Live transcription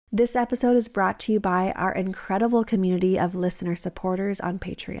This episode is brought to you by our incredible community of listener supporters on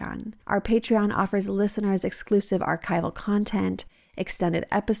Patreon. Our Patreon offers listeners exclusive archival content, extended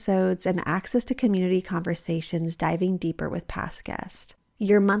episodes, and access to community conversations diving deeper with past guests.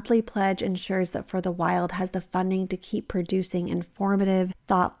 Your monthly pledge ensures that For the Wild has the funding to keep producing informative,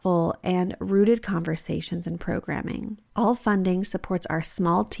 thoughtful, and rooted conversations and programming. All funding supports our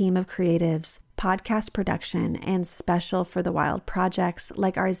small team of creatives, podcast production, and special For the Wild projects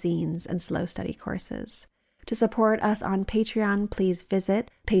like our zines and slow study courses. To support us on Patreon, please visit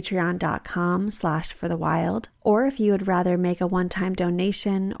patreon.com/forthewild. Or if you would rather make a one-time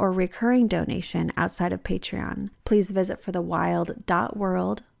donation or recurring donation outside of Patreon, please visit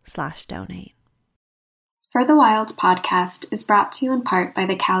forthewild.world/donate. For the Wild podcast is brought to you in part by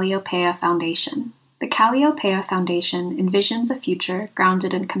the Calliopeia Foundation. The Calliopeia Foundation envisions a future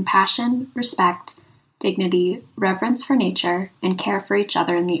grounded in compassion, respect, dignity, reverence for nature, and care for each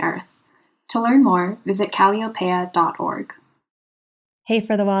other and the earth. To learn more, visit calliopeia.org. Hey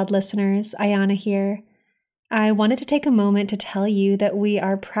For the Wild listeners, Ayana here. I wanted to take a moment to tell you that we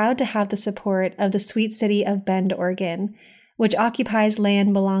are proud to have the support of the sweet city of Bend, Oregon, which occupies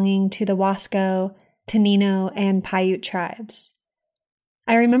land belonging to the Wasco, Tenino, and Paiute tribes.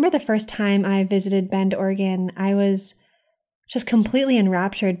 I remember the first time I visited Bend, Oregon, I was just completely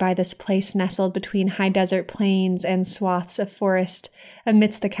enraptured by this place nestled between high desert plains and swaths of forest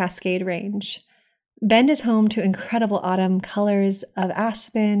amidst the Cascade Range. Bend is home to incredible autumn colors of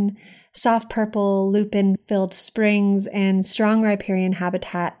aspen, soft purple, lupin-filled springs, and strong riparian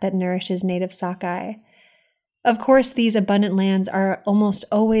habitat that nourishes native sockeye. Of course, these abundant lands are almost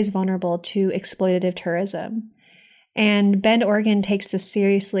always vulnerable to exploitative tourism. And Bend, Oregon takes this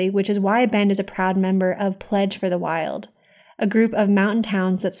seriously, which is why Bend is a proud member of Pledge for the Wild, a group of mountain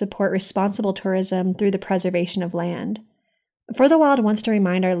towns that support responsible tourism through the preservation of land. For the Wild wants to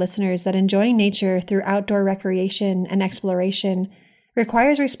remind our listeners that enjoying nature through outdoor recreation and exploration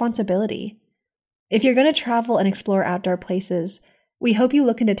requires responsibility. If you're going to travel and explore outdoor places, we hope you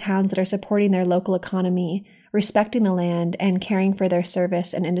look into towns that are supporting their local economy, respecting the land, and caring for their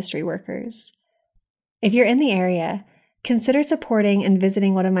service and industry workers. If you're in the area, consider supporting and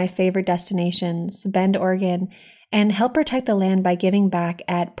visiting one of my favorite destinations, Bend, Oregon, and help protect the land by giving back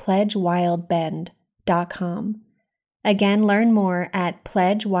at pledgewildbend.com. Again, learn more at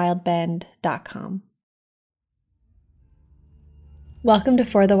pledgewildbend.com. Welcome to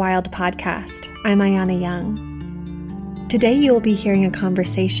For the Wild podcast. I'm Ayana Young. Today you will be hearing a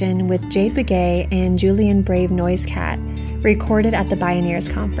conversation with JADE BEGAY and JULIAN NOISECAT, recorded at the Bioneers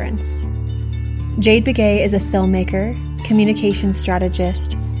Conference. JADE BEGAY is a filmmaker, communications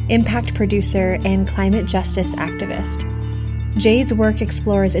strategist, impact producer, and climate justice activist. JADE's work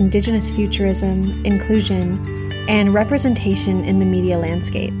explores Indigenous futurism, inclusion, and representation in the media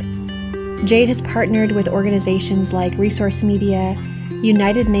landscape. JADE has partnered with organizations like Resource Media,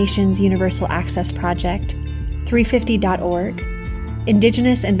 United Nations Universal Access Project, 350.org,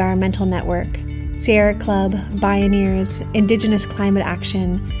 Indigenous Environmental Network, Sierra Club, Bioneers, Indigenous Climate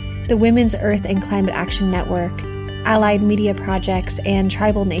Action, the Women's Earth and Climate Action Network, allied media projects, and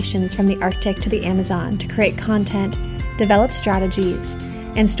tribal nations from the Arctic to the Amazon to create content, develop strategies,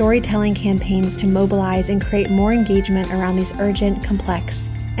 and storytelling campaigns to mobilize and create more engagement around these urgent, complex,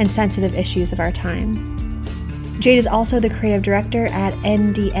 and sensitive issues of our time. JADE is also the creative director at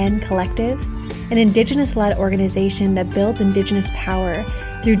NDN Collective, an Indigenous-led organization that builds Indigenous power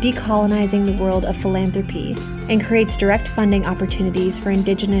through decolonizing the world of philanthropy and creates direct funding opportunities for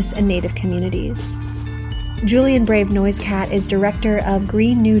Indigenous and Native communities. JULIAN NOISECAT is Director of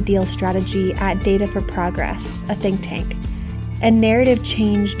Green New Deal Strategy at Data for Progress, a think tank, and Narrative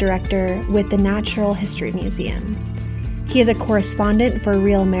Change Director with the Natural History Museum. He is a correspondent for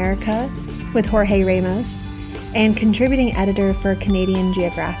Real America with Jorge Ramos and contributing editor for Canadian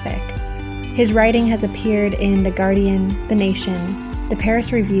Geographic. His writing has appeared in The Guardian, The Nation, The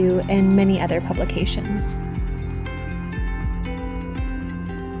Paris Review, and many other publications.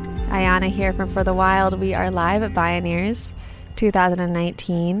 Ayana here from For the Wild. We are live at Bioneers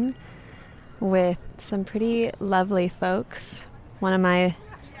 2019 with some pretty lovely folks. One of my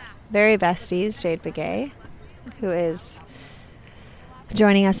very besties, JADE BEGAY, who is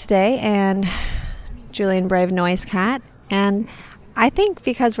joining us today, and JULIAN NOISECAT. And I think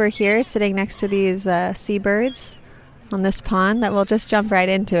because we're here sitting next to these seabirds on this pond that we'll just jump right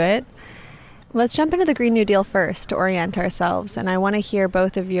into it. Let's jump into the Green New Deal first to orient ourselves. And I want to hear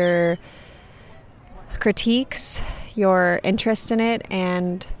both of your critiques, your interest in it,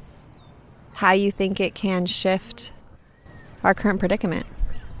 and how you think it can shift our current predicament.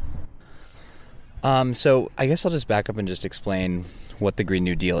 So I guess I'll just back up and just explain what the Green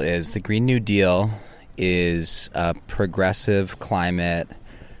New Deal is. The Green New Deal is a progressive climate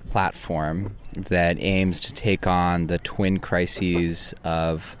platform that aims to take on the twin crises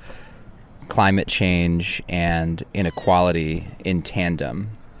of climate change and inequality in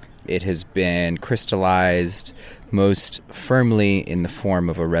tandem. It has been crystallized most firmly in the form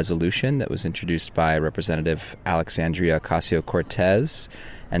of a resolution that was introduced by Representative Alexandria Ocasio-Cortez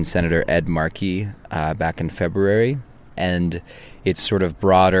and Senator Ed Markey back in February. And its sort of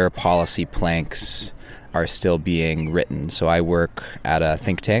broader policy planks are still being written. So I work at a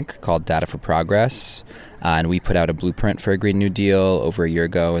think tank called Data for Progress, and we put out a blueprint for a Green New Deal over a year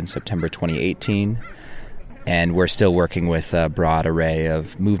ago in September 2018. And we're still working with a broad array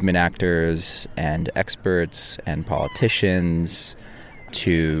of movement actors and experts and politicians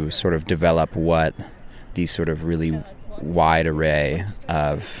to sort of develop what these sort of really wide array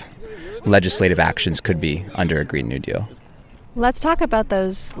of legislative actions could be under a Green New Deal. Let's talk about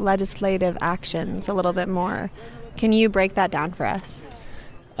those legislative actions a little bit more. Can you break that down for us?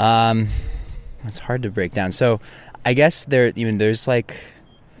 It's hard to break down. So I guess there's like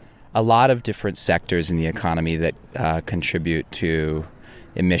a lot of different sectors in the economy that contribute to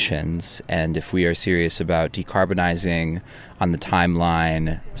emissions. And if we are serious about decarbonizing on the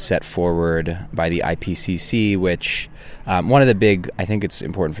timeline set forward by the IPCC, which I think it's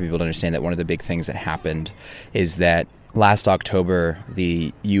important for people to understand that one of the big things that happened is that last October,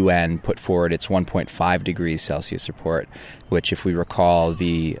 the UN put forward its 1.5 degrees Celsius report, which, if we recall,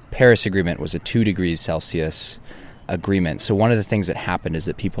 the Paris Agreement was a 2 degrees Celsius agreement. So one of the things that happened is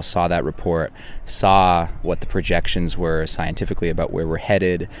that people saw that report, saw what the projections were scientifically about where we're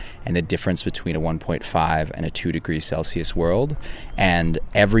headed and the difference between a 1.5 and a 2 degrees Celsius world. And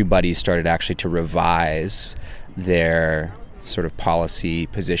everybody started actually to revise their sort of policy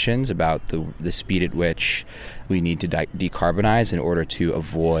positions about the speed at which we need to decarbonize in order to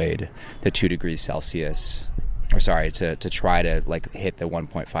avoid the 2 degrees Celsius, to try to hit the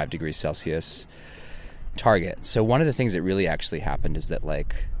 1.5 degrees Celsius target. So one of the things that really actually happened is that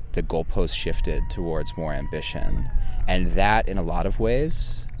the goalpost shifted towards more ambition. And that, in a lot of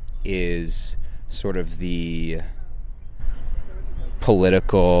ways, is sort of the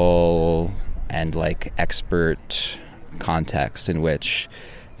political and expert context in which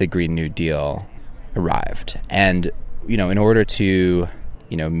the Green New Deal arrived. And, in order to,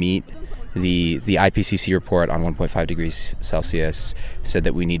 meet the IPCC report on 1.5 degrees Celsius said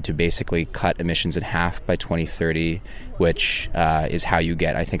that we need to basically cut emissions in half by 2030, which is how you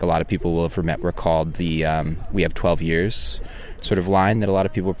get, I think a lot of people will have recalled the we have 12 years sort of line that a lot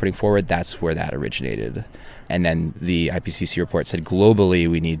of people are putting forward. That's where that originated. And then the IPCC report said globally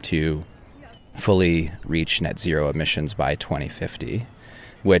we need to fully reach net zero emissions by 2050,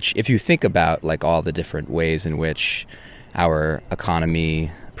 which, if you think about all the different ways in which our economy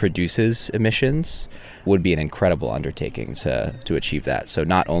produces emissions, would be an incredible undertaking to achieve that. So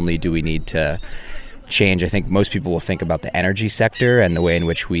not only do we need to change, I think most people will think about the energy sector and the way in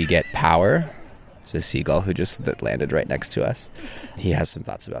which we get power. There's a seagull that landed right next to us. He has some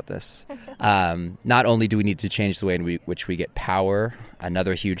thoughts about this. Not only do we need to change the way in which we get power,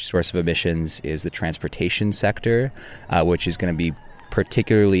 another huge source of emissions is the transportation sector, which is going to be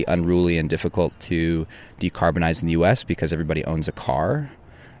particularly unruly and difficult to decarbonize in the U.S. because everybody owns a car,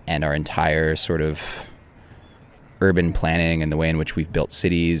 and our entire sort of urban planning and the way in which we've built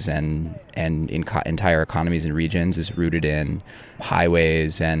cities and entire economies and regions is rooted in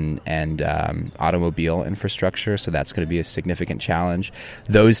highways and automobile infrastructure. So that's going to be a significant challenge.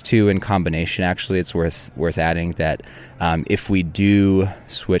 Those two in combination, actually, it's worth adding that if we do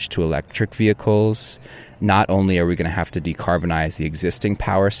switch to electric vehicles, not only are we going to have to decarbonize the existing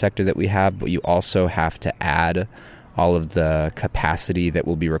power sector that we have, but you also have to add all of the capacity that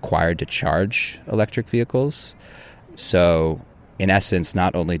will be required to charge electric vehicles. So in essence,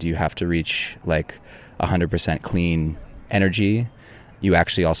 not only do you have to reach 100% clean energy, you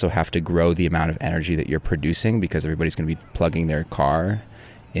actually also have to grow the amount of energy that you're producing, because everybody's going to be plugging their car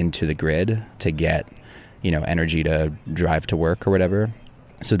into the grid to get, energy to drive to work or whatever.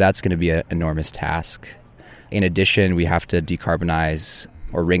 So that's going to be an enormous task. In addition, we have to decarbonize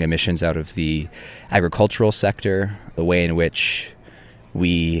or wring emissions out of the agricultural sector, the way in which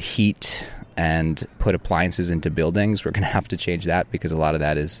we heat and put appliances into buildings. We're going to have to change that because a lot of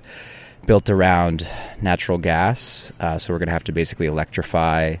that is built around natural gas. So we're going to have to basically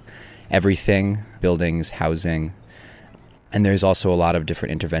electrify everything, buildings, housing. And there's also a lot of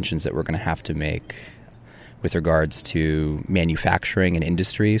different interventions that we're going to have to make with regards to manufacturing and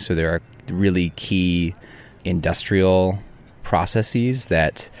industry. So there are really key industrial processes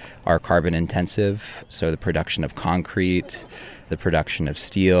that are carbon intensive. So the production of concrete, the production of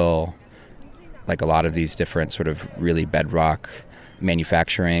steel, like a lot of these different sort of really bedrock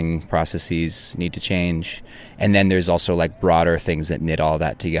manufacturing processes need to change. And then there's also like broader things that knit all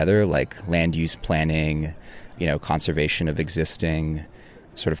that together, like land use planning, conservation of existing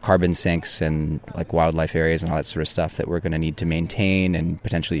sort of carbon sinks and like wildlife areas and all that sort of stuff that we're going to need to maintain and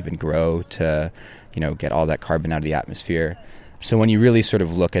potentially even grow to, get all that carbon out of the atmosphere. So when you really sort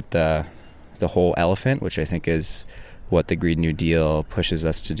of look at the whole elephant, which I think is what the Green New Deal pushes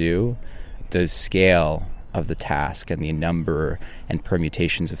us to do, the scale of the task and the number and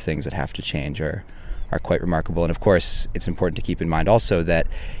permutations of things that have to change are quite remarkable. And of course, it's important to keep in mind also that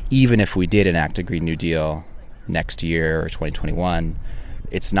even if we did enact a Green New Deal next year or 2021,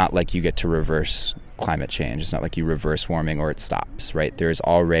 it's not like you get to reverse climate change. It's not like you reverse warming or it stops, right? There's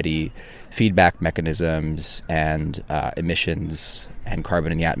already feedback mechanisms and emissions and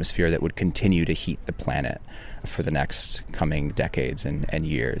carbon in the atmosphere that would continue to heat the planet for the next coming decades and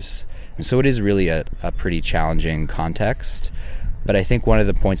years. And so it is really a pretty challenging context. But I think one of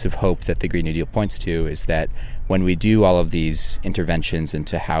the points of hope that the Green New Deal points to is that when we do all of these interventions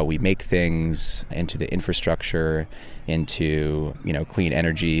into how we make things, into the infrastructure, into clean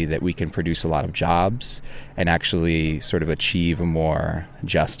energy, that we can produce a lot of jobs and actually sort of achieve a more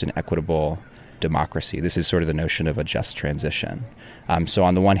just and equitable democracy. This is sort of the notion of a just transition. So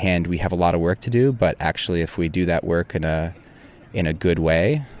on the one hand, we have a lot of work to do, but actually if we do that work in a good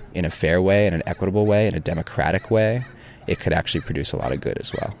way, in a fair way, in an equitable way, in a democratic way, it could actually produce a lot of good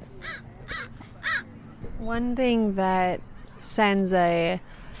as well. One thing that sends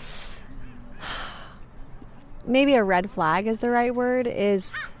maybe a red flag is the right word,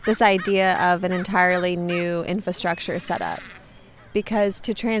 is this idea of an entirely new infrastructure setup. Because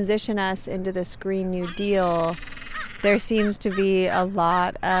to transition us into this Green New Deal, there seems to be a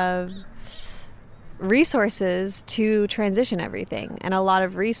lot of resources to transition everything, and a lot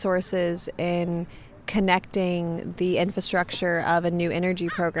of resources in connecting the infrastructure of a new energy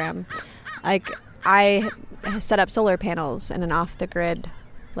program. Like, I set up solar panels in an off-the-grid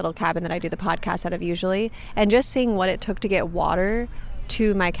little cabin that I do the podcast out of usually, and just seeing what it took to get water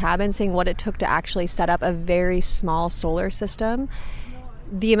to my cabin, seeing what it took to actually set up a very small solar system,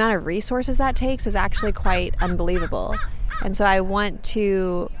 the amount of resources that takes is actually quite unbelievable. And so I want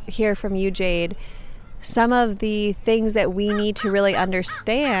to hear from you, Jade, some of the things that we need to really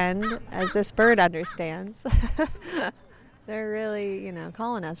understand, as this bird understands. They're really,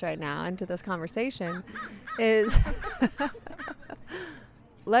 calling us right now into this conversation, is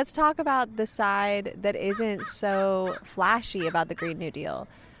let's talk about the side that isn't so flashy about the Green New Deal.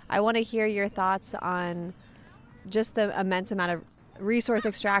 I want to hear your thoughts on just the immense amount of resource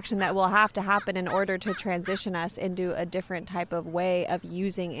extraction that will have to happen in order to transition us into a different type of way of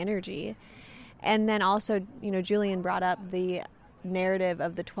using energy. And then also, Julian brought up the narrative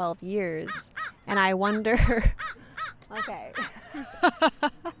of the 12 years. And I wonder... Okay.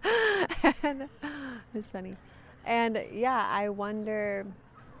 And it's funny. And yeah, I wonder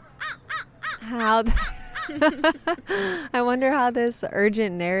how... I wonder how this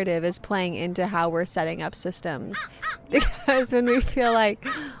urgent narrative is playing into how we're setting up systems. Because when we feel like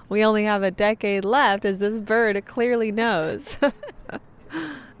we only have a decade left, as this bird clearly knows...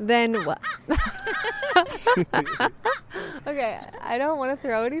 Then what? Okay, I don't want to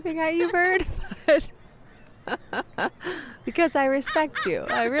throw anything at you, bird, but because I respect you.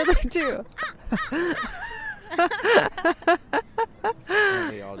 I really do.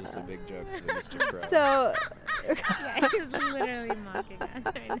 It's all just a big joke to Mr. Crow. So, yeah, he's literally mocking us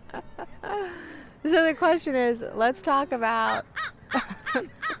right now. So the question is, let's talk about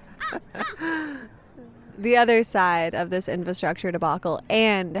the other side of this infrastructure debacle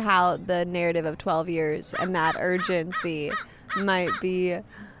and how the narrative of 12 years and that urgency might be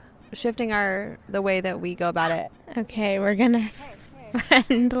shifting the way that we go about it. Okay, we're gonna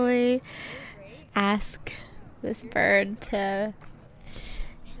friendly ask this bird to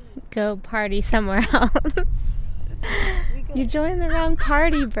go party somewhere else. You joined the wrong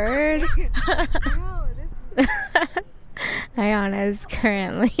party, bird. Ayana is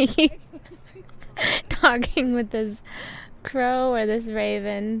currently talking with this crow or this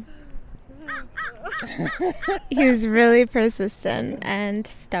raven. He was really persistent and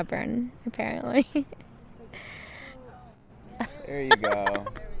stubborn, apparently. There you go.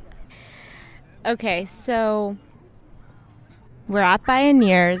 Okay, so we're at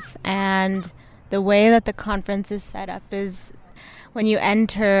Pioneers, and the way that the conference is set up is when you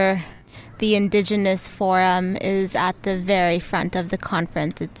enter, the Indigenous Forum is at the very front of the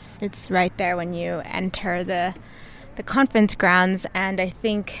conference. It's right there when you enter the conference grounds, and I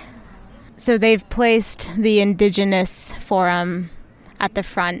think So they've placed the Indigenous Forum at the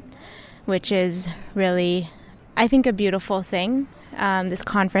front, which is really, I think, a beautiful thing. This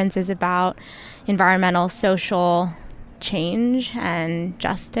conference is about environmental, social change and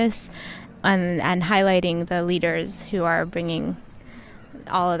justice, and highlighting the leaders who are bringing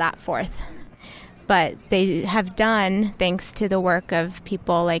all of that forth. But they have done, thanks to the work of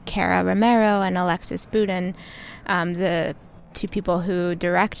people like Cara Romero and Alexis Boudin, the two people who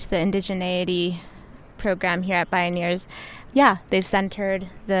direct the indigeneity program here at Bioneers, they've centered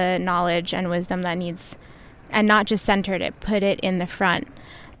the knowledge and wisdom that needs, and not just centered it, put it in the front.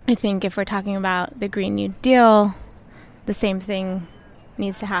 I think if we're talking about the Green New Deal, the same thing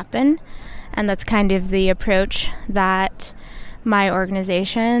needs to happen. And that's kind of the approach that my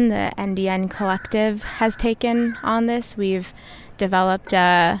organization, the NDN Collective, has taken on this. We've developed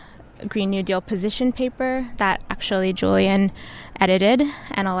a Green New Deal position paper that actually Julian edited,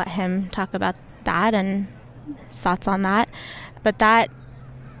 and I'll let him talk about that and his thoughts on that. But that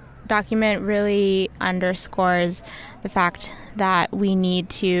document really underscores the fact that we need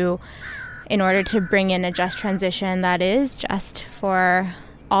to, in order to bring in a just transition that is just for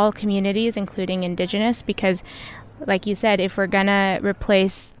all communities, including Indigenous, because like you said, if we're going to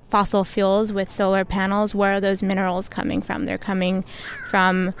replace fossil fuels with solar panels, where are those minerals coming from? They're coming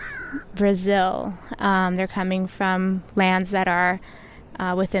from Brazil. They're coming from lands that are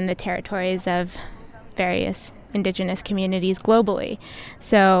within the territories of various Indigenous communities globally.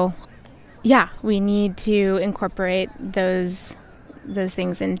 So, we need to incorporate those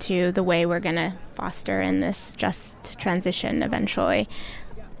things into the way we're going to foster in this just transition eventually.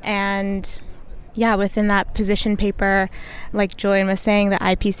 And within that position paper, like Julian was saying, the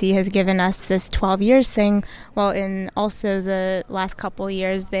IPCC has given us this 12 years thing. Well, in also the last couple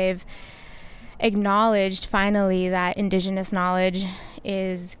years, they've acknowledged finally that Indigenous knowledge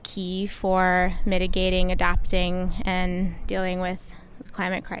is key for mitigating, adapting, and dealing with the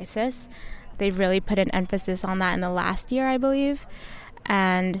climate crisis. They've really put an emphasis on that in the last year, I believe.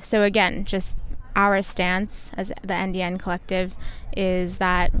 And so again, just our stance as the NDN Collective is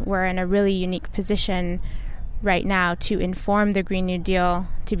that we're in a really unique position right now to inform the Green New Deal,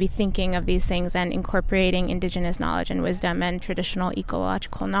 to be thinking of these things and incorporating Indigenous knowledge and wisdom and traditional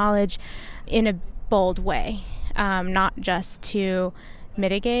ecological knowledge in a bold way, not just to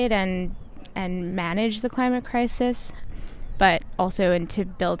mitigate and manage the climate crisis, but also into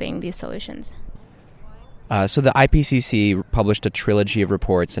building these solutions. So the IPCC published a trilogy of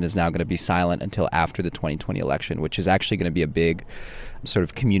reports and is now going to be silent until after the 2020 election, which is actually going to be a big sort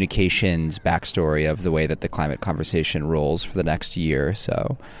of communications backstory of the way that the climate conversation rolls for the next year or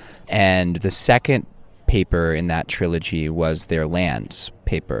so. And the second paper in that trilogy was their lands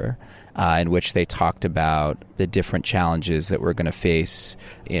paper, in which they talked about the different challenges that we're going to face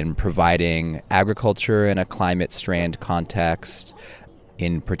in providing agriculture in a climate strand context,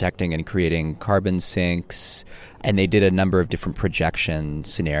 in protecting and creating carbon sinks, and they did a number of different projection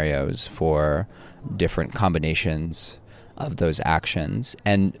scenarios for different combinations of those actions.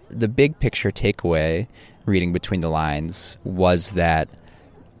 And the big picture takeaway, reading between the lines, was that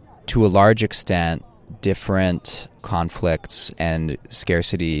to a large extent, different conflicts and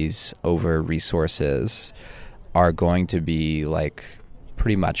scarcities over resources are going to be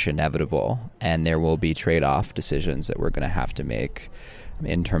pretty much inevitable, and there will be trade-off decisions that we're going to have to make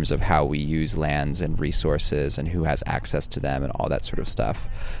in terms of how we use lands and resources and who has access to them and all that sort of stuff,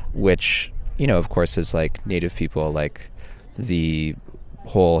 which, of course, is Native people, the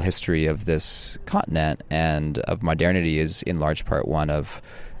whole history of this continent and of modernity is in large part one of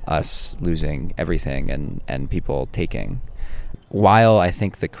us losing everything and people taking. While I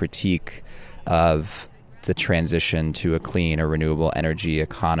think the critique of the transition to a clean or renewable energy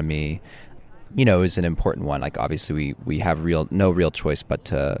economy is an important one. Obviously we have no real choice but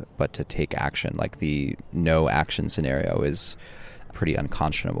to take action. The no action scenario is pretty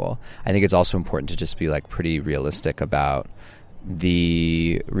unconscionable. I think it's also important to just be pretty realistic about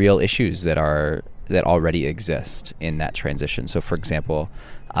the real issues that already exist in that transition. So for example,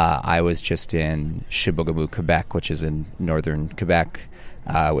 I was just in Chibougamau, Quebec, which is in northern Quebec,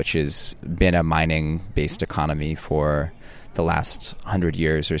 which has been a mining-based economy for the last 100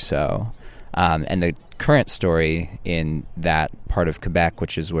 years or so. And the current story in that part of Quebec,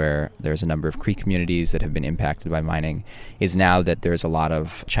 which is where there's a number of Cree communities that have been impacted by mining, is now that there's a lot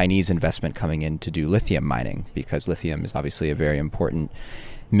of Chinese investment coming in to do lithium mining, because lithium is obviously a very important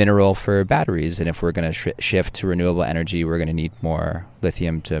mineral for batteries. And if we're going to shift to renewable energy, we're going to need more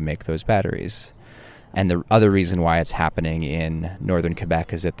lithium to make those batteries. And the other reason why it's happening in northern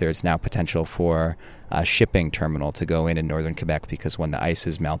Quebec is that there's now potential for a shipping terminal to go in northern Quebec, because when the ice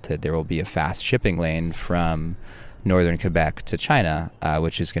is melted, there will be a fast shipping lane from northern Quebec to China,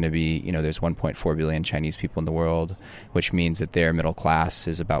 which is going to be, there's 1.4 billion Chinese people in the world, which means that their middle class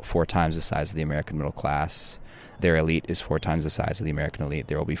is about 4 times the size of the American middle class. Their elite is 4 times the size of the American elite.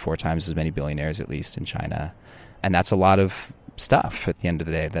 There will be 4 times as many billionaires, at least in China. And that's a lot of stuff at the end of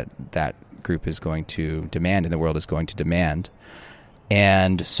the day that group is going to demand, and the world is going to demand.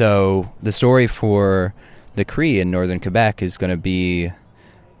 And so the story for the Cree in northern Quebec is going to be,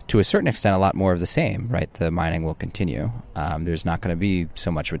 to a certain extent, a lot more of the same, right? The mining will continue. There's not going to be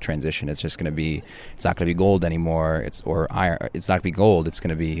so much of a transition. It's just going to be, it's not going to be gold anymore. Or iron. It's not going to be gold. It's going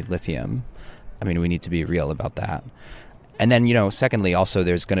to be lithium. I mean, we need to be real about that. And then, secondly, also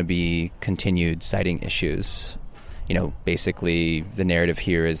there's going to be continued siting issues. Basically the narrative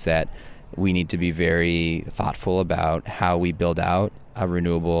here is that we need to be very thoughtful about how we build out a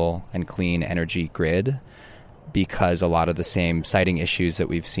renewable and clean energy grid, because a lot of the same siting issues that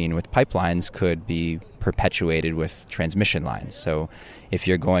we've seen with pipelines could be perpetuated with transmission lines. So if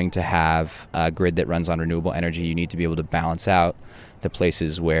you're going to have a grid that runs on renewable energy, you need to be able to balance out the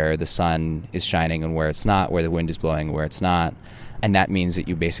places where the sun is shining and where it's not, where the wind is blowing and where it's not. And that means that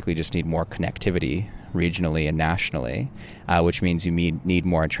you basically just need more connectivity regionally and nationally, which means you need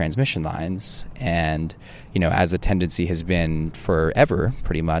more transmission lines. And, as the tendency has been forever,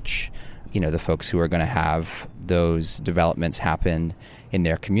 pretty much, the folks who are going to have those developments happen in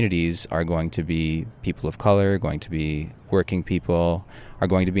their communities are going to be people of color, going to be working people, are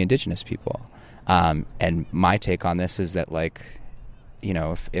going to be indigenous people. And my take on this is that,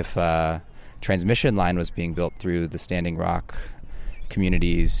 if a transmission line was being built through the Standing Rock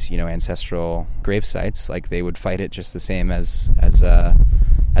communities, ancestral grave sites, they would fight it just the same as a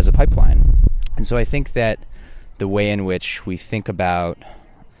pipeline. And so I think that the way in which we think about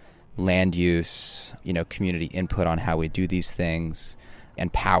land use, community input on how we do these things,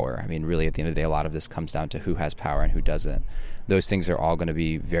 and power. I mean, really, at the end of the day, a lot of this comes down to who has power and who doesn't. Those things are all going to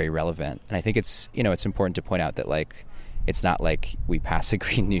be very relevant. And I think it's important to point out that, it's not like we pass a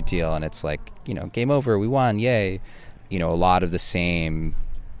Green New Deal and it's game over, we won, yay. A lot of the same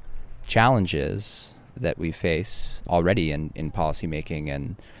challenges that we face already in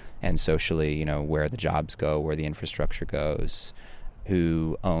policymaking and socially, where the jobs go, where the infrastructure goes,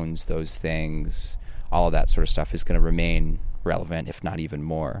 who owns those things, all of that sort of stuff is going to remain relevant, if not even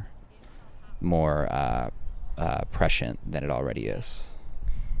more prescient than it already is.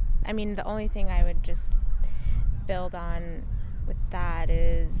 I mean, the only thing I would just build on with that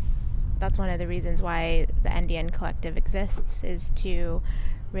is that's one of the reasons why the NDN Collective exists, is to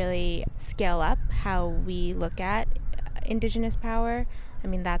really scale up how we look at Indigenous power. I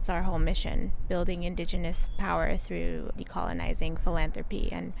mean, that's our whole mission, building Indigenous power through decolonizing philanthropy.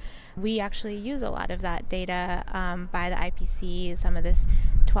 And we actually use a lot of that data by the IPCC, some of this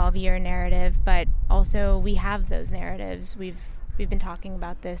 12-year narrative, but also we have those narratives. We've been talking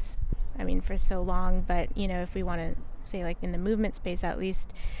about this, for so long, but, if we want to say, in the movement space, at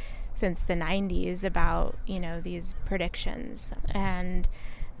least since the 90s, about, these predictions. And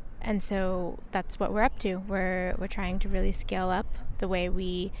so that's what we're up to. We're trying to really scale up the way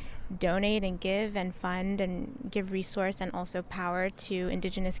we donate and give and fund and give resource and also power to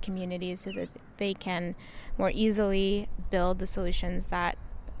Indigenous communities so that they can more easily build the solutions that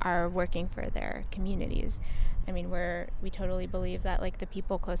are working for their communities. We totally believe that the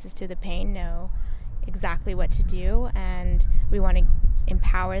people closest to the pain know exactly what to do, and we want to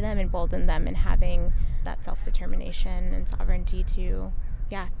empower them, embolden them in having that self-determination and sovereignty to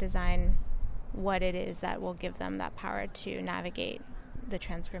design what it is that will give them that power to navigate the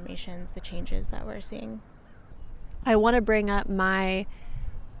transformations, the changes that we're seeing. I want to bring up my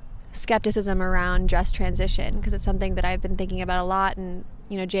skepticism around just transition, because it's something that I've been thinking about a lot. And,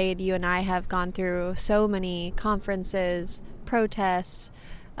 Jade, you and I have gone through so many conferences, protests,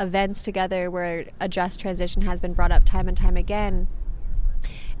 events together where a just transition has been brought up time and time again.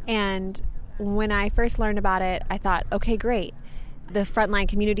 And when I first learned about it, I thought, okay, great. The frontline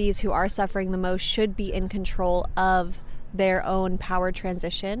communities who are suffering the most should be in control of their own power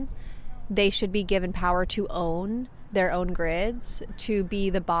transition. They should be given power to own their own grids, to be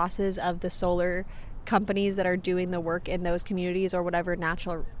the bosses of the solar companies that are doing the work in those communities, or whatever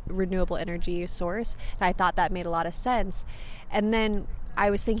natural renewable energy source. And I thought that made a lot of sense. And then I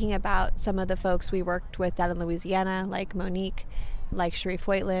was thinking about some of the folks we worked with down in Louisiana, like Monique, like Sharif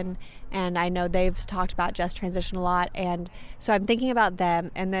Waitlin, and I know they've talked about just transition a lot. And so I'm thinking about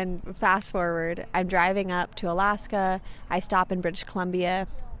them, and then fast forward, I'm driving up to Alaska. I stop in British Columbia,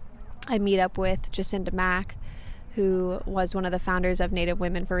 I meet up with Jacinda Mack, who was one of the founders of Native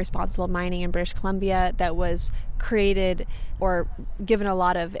Women for Responsible Mining in British Columbia, that was created or given a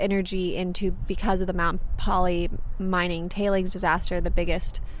lot of energy into because of the Mount Poly mining tailings disaster, the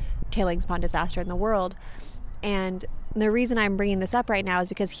biggest tailings pond disaster in the world. And the reason I'm bringing this up right now is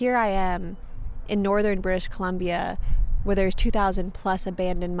because here I am in northern British Columbia, where there's 2,000 plus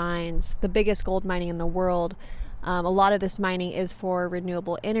abandoned mines, the biggest gold mining in the world. A lot of this mining is for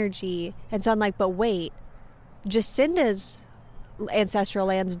renewable energy. And so I'm like, but wait, Jacinda's ancestral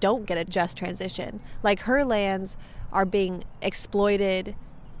lands don't get a just transition. Like, her lands are being exploited,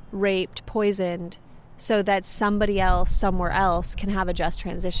 raped, poisoned, so that somebody else somewhere else can have a just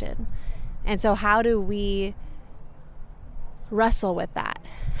transition. And so how do we wrestle with that?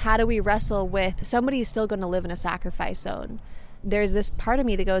 How do we wrestle with somebody's still going to live in a sacrifice zone? There's this part of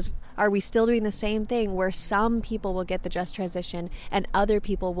me that goes, are we still doing the same thing where some people will get the just transition and other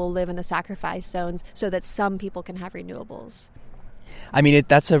people will live in the sacrifice zones so that some people can have renewables? I mean,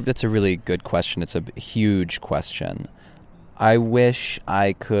 that's a really good question. It's a huge question. I wish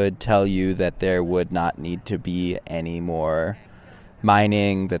I could tell you that there would not need to be any more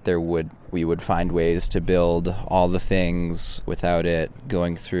mining, that we would find ways to build all the things without it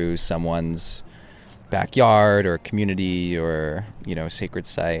going through someone's backyard or community or, sacred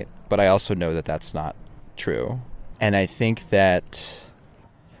site. But I also know that that's not true. And I think that,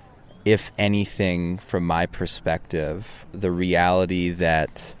 if anything, from my perspective, the reality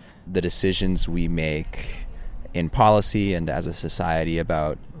that the decisions we make in policy and as a society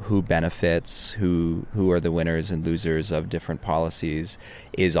about who benefits, who are the winners and losers of different policies,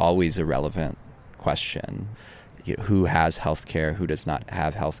 is always a relevant question. Who has healthcare? Who does not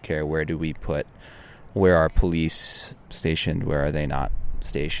have healthcare? Where are police stationed? Where are they not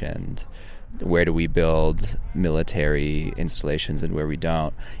stationed? Where do we build military installations and where we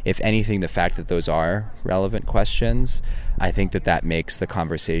don't? If anything, the fact that those are relevant questions, I think that makes the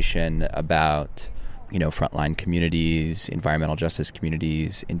conversation about, frontline communities, environmental justice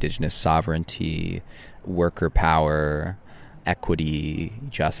communities, indigenous sovereignty, worker power, equity,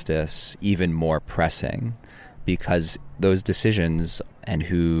 justice, even more pressing, because those decisions and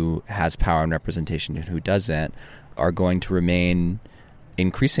who has power and representation and who doesn't are going to remain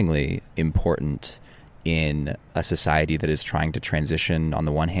increasingly important in a society that is trying to transition, on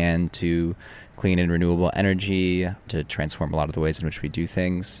the one hand, to clean and renewable energy, to transform a lot of the ways in which we do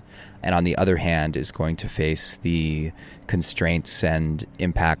things, and on the other hand is going to face the constraints and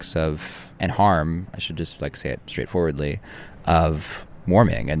impacts and harm, I should just say it straightforwardly, of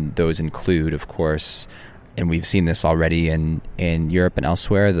warming. And those include, of course, and we've seen this already in Europe and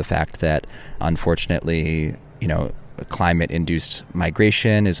elsewhere, the fact that, unfortunately, climate-induced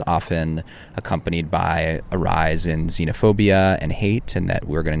migration is often accompanied by a rise in xenophobia and hate, and that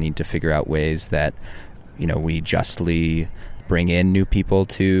we're going to need to figure out ways that, we justly bring in new people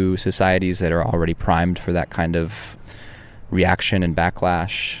to societies that are already primed for that kind of reaction and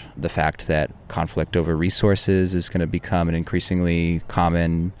backlash. The fact that conflict over resources is going to become an increasingly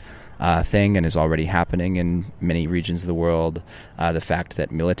common thing and is already happening in many regions of the world. The fact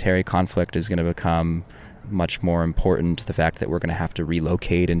that military conflict is going to become much more important. The fact that we're going to have to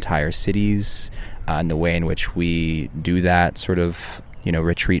relocate entire cities, and the way in which we do that sort of,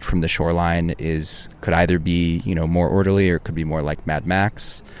 retreat from the shoreline could either be, more orderly, or it could be more like Mad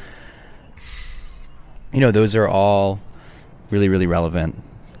Max. Those are all really, really relevant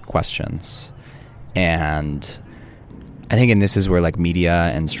questions. And I think, and this is where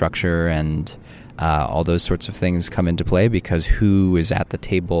media and structure and all those sorts of things come into play, because who is at the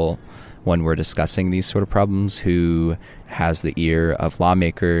table when we're discussing these sort of problems, who has the ear of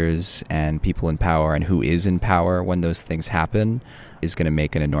lawmakers and people in power, and who is in power when those things happen, is going to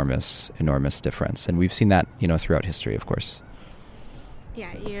make an enormous, enormous difference. And we've seen that, throughout history, of course.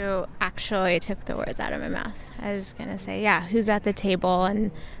 Yeah, you actually took the words out of my mouth. I was going to say, who's at the table?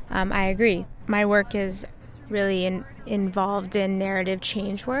 And I agree. My work is really involved in narrative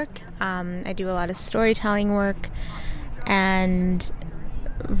change work. I do a lot of storytelling work, and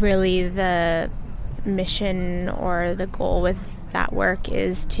really the mission or the goal with that work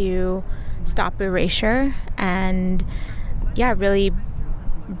is to stop erasure and really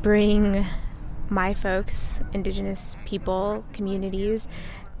bring my folks, Indigenous people, communities,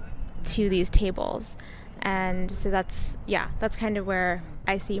 to these tables. And so that's kind of where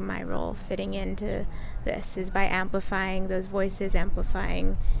I see my role fitting into this, is by amplifying those voices,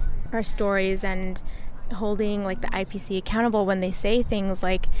 amplifying our stories, and holding the IPCC accountable when they say things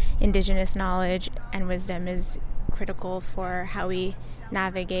like Indigenous knowledge and wisdom is critical for how we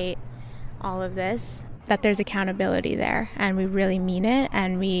navigate all of this. that there's accountability there, and we really mean it,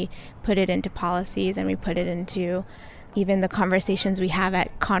 and we put it into policies, and we put it into even the conversations we have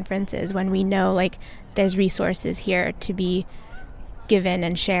at conferences when we know like there's resources here to be given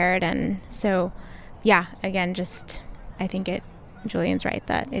and shared. And so, yeah, again, just I think Julian's right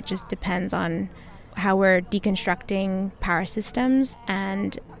that it just depends on how we're deconstructing power systems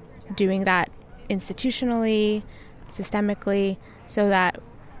and doing that institutionally, systemically, so that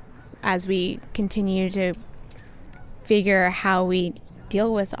as we continue to figure how we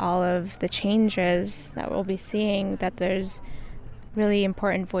deal with all of the changes that we'll be seeing, that there's really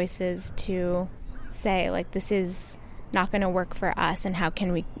important voices to say, like, this is not going to work for us, and how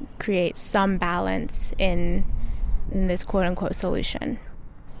can we create some balance in this quote-unquote solution.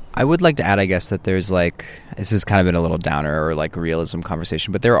 I would like to add, I guess, that there's like, this has kind of been a little downer or like realism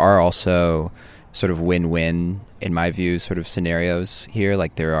conversation, but there are also sort of win-win, in my view, sort of scenarios here.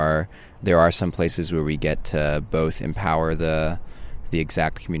 Like there are some places where we get to both empower the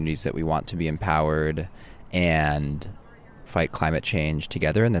exact communities that we want to be empowered and fight climate change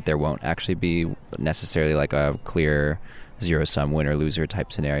together, and that there won't actually be necessarily like a clear zero-sum winner-loser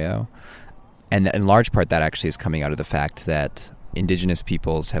type scenario. And in large part, that actually is coming out of the fact that Indigenous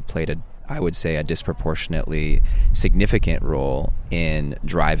peoples have played I would say, a disproportionately significant role in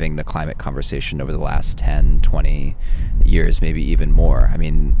driving the climate conversation over the last 10, 20 years, maybe even more. I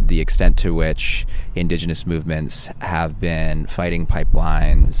mean, the extent to which Indigenous movements have been fighting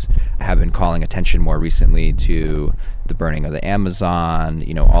pipelines, have been calling attention more recently to the burning of the Amazon,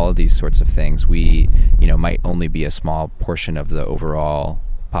 all of these sorts of things. We, might only be a small portion of the overall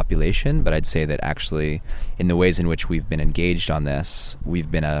population, but I'd say that actually in the ways in which we've been engaged on this, we've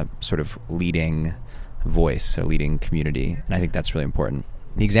been a sort of leading voice, a leading community, and I think that's really important.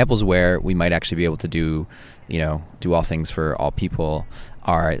 The examples where we might actually be able to do all things for all people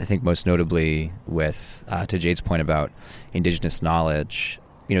are, I think, most notably with, to Jade's point about Indigenous knowledge,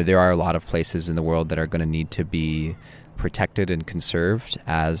 there are a lot of places in the world that are going to need to be protected and conserved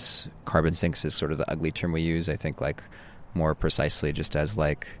as carbon sinks is sort of the ugly term we use. I think like more precisely just as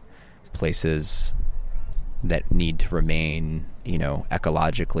like places that need to remain,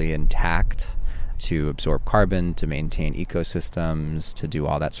 ecologically intact to absorb carbon, to maintain ecosystems, to do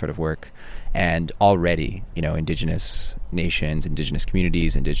all that sort of work. And already, Indigenous nations, Indigenous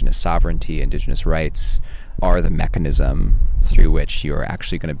communities, Indigenous sovereignty, Indigenous rights are the mechanism through which you're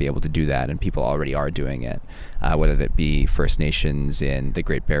actually going to be able to do that, and people already are doing it, whether that be First Nations in the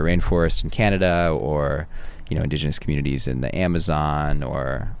Great Bear Rainforest in Canada, or Indigenous communities in the Amazon,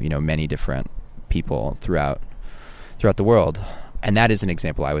 or many different people throughout the world. And that is an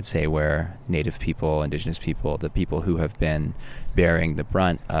example, I would say, where Native people, Indigenous people, the people who have been bearing the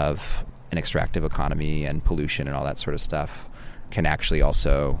brunt of an extractive economy and pollution and all that sort of stuff, can actually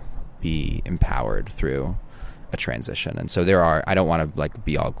also be empowered through a transition. And so I don't want to like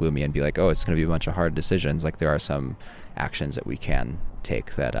be all gloomy and be like, oh, it's going to be a bunch of hard decisions. Like there are some actions that we can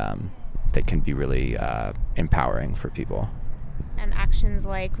take that can be really empowering for people. And actions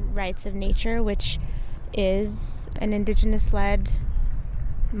like Rights of Nature, which is an Indigenous-led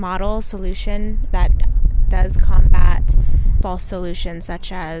model solution that does combat false solutions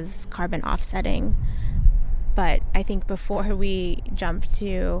such as carbon offsetting. But I think before we jump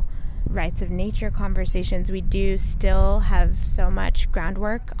to Rights of Nature conversations, we do still have so much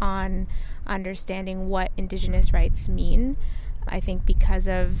groundwork on understanding what Indigenous rights mean. I think because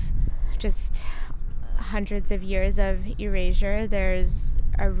of just hundreds of years of erasure, there's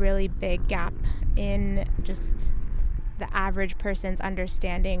a really big gap in just the average person's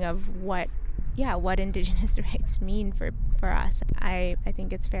understanding of what Indigenous rights mean for us. I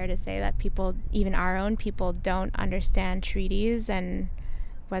think it's fair to say that people, even our own people, don't understand treaties and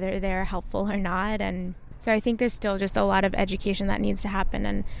whether they're helpful or not. And so I think there's still just a lot of education that needs to happen,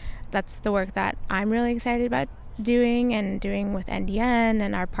 and that's the work that I'm really excited about doing with NDN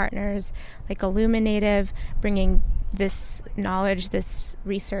and our partners like Illuminative, bringing this knowledge, this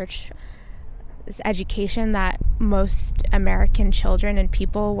research, this education that most American children and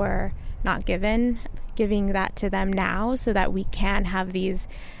people were not given, giving that to them now so that we can have these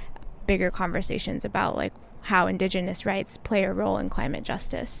bigger conversations about like how Indigenous rights play a role in climate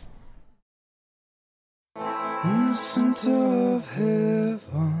justice. In the center of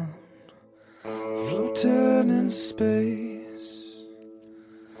heaven, floating in space,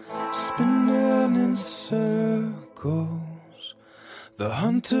 spinning in circles, the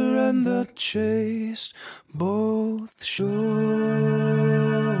hunter and the chased both show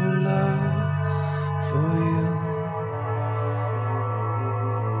love for you,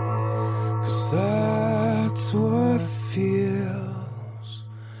 'cause that's what feels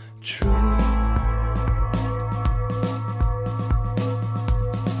true.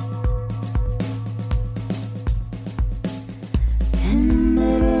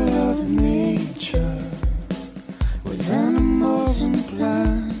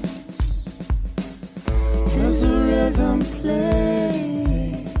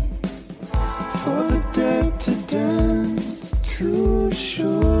 dare to dance to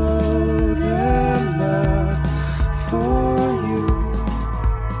show their love for you.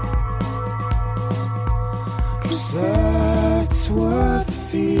 'Cause that's what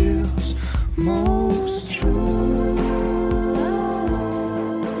feels most true.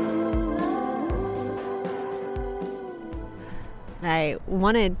 I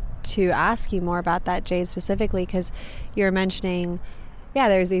wanted to ask you more about that, Jade, specifically, because you're mentioning,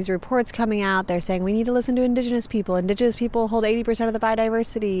 there's these reports coming out. They're saying we need to listen to Indigenous people. Indigenous people hold 80% of the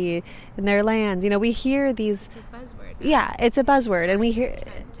biodiversity in their lands. We hear these. It's a buzzword. Yeah, it's a buzzword, and we hear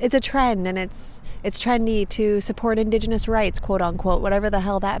it's a trend, and it's trendy to support Indigenous rights, quote unquote, whatever the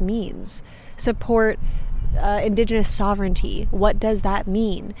hell that means. Support Indigenous sovereignty. What does that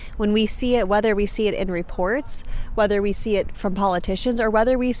mean? When we see it, whether we see it in reports, whether we see it from politicians, or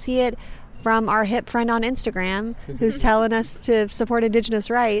whether we see it from our hip friend on Instagram who's telling us to support Indigenous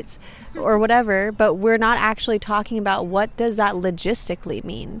rights or whatever, but we're not actually talking about what does that logistically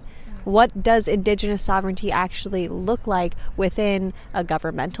mean. What does Indigenous sovereignty actually look like within a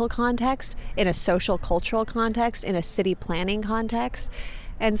governmental context, in a social cultural context, in a city planning context?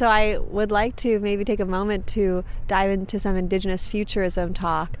 And so I would like to maybe take a moment to dive into some Indigenous futurism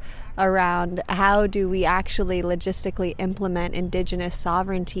talk around how do we actually logistically implement Indigenous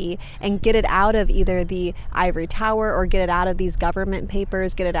sovereignty and get it out of either the ivory tower or get it out of these government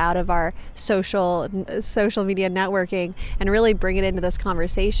papers, get it out of our social media networking, and really bring it into this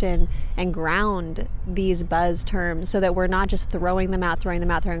conversation and ground these buzz terms so that we're not just throwing them out,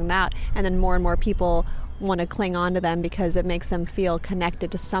 and then more and more people want to cling on to them because it makes them feel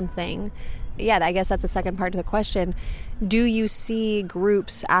connected to something. I guess that's the second part of the question. Do you see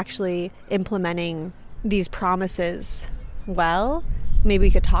groups actually implementing these promises well? Maybe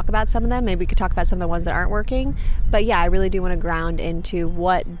we could talk about some of them. Maybe we could talk about some of the ones that aren't working. But I really do want to ground into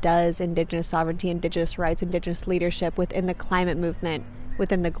what does Indigenous sovereignty, Indigenous rights, Indigenous leadership within the climate movement,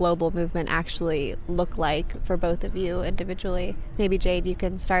 within the global movement actually look like for both of you individually. Maybe Jade, you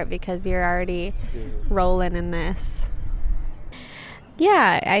can start because you're already rolling in this.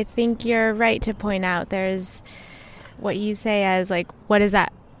 Yeah, I think you're right to point out there's what you say as what does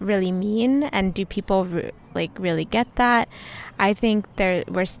that really mean, and do people really get that? I think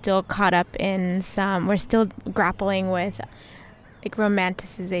we're still caught up in we're still grappling with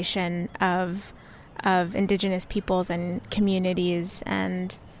romanticization of Indigenous peoples and communities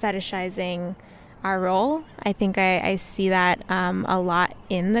and fetishizing our role. I think I see that a lot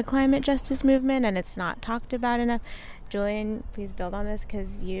in the climate justice movement, and it's not talked about enough. Julian, please build on this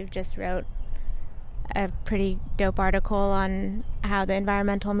because you just wrote a pretty dope article on how the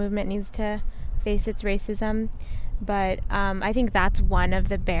environmental movement needs to face its racism. But I think that's one of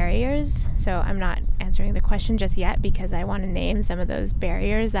the barriers. So I'm not answering the question just yet because I want to name some of those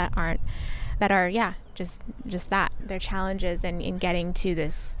barriers that are just that. They're challenges in getting to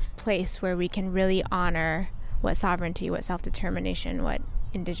this place where we can really honor what sovereignty, what self-determination, what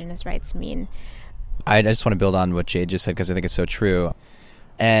Indigenous rights mean. I just want to build on what Jade just said because I think it's so true.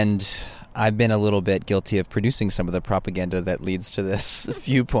 And I've been a little bit guilty of producing some of the propaganda that leads to this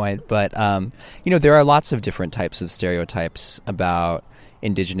viewpoint. But, there are lots of different types of stereotypes about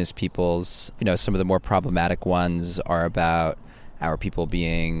Indigenous peoples. Some of the more problematic ones are about our people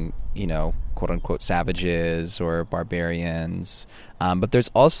being, quote unquote savages or barbarians. But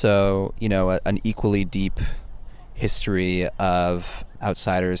there's also, an equally deep history of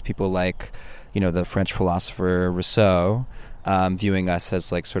outsiders, people like, the French philosopher Rousseau, viewing us as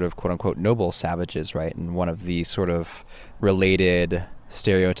sort of quote unquote noble savages, right? And one of the sort of related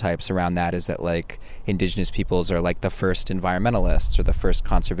stereotypes around that is that Indigenous peoples are the first environmentalists or the first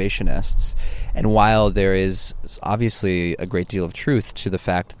conservationists. And while there is obviously a great deal of truth to the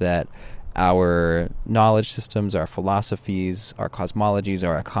fact that our knowledge systems, our philosophies, our cosmologies,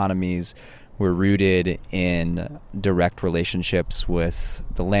 our economies were rooted in direct relationships with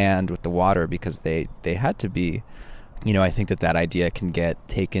the land, with the water, because they had to be. I think that idea can get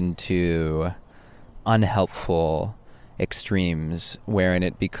taken to unhelpful extremes wherein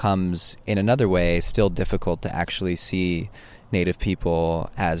it becomes, in another way, still difficult to actually see Native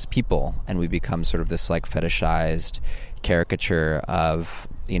people as people, and we become sort of this fetishized caricature of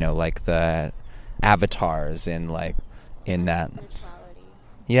the avatars in that.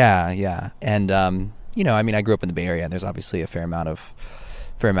 Yeah. And, I grew up in the Bay Area, and there's obviously a fair amount of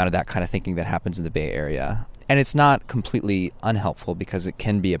that kind of thinking that happens in the Bay Area. And it's not completely unhelpful because it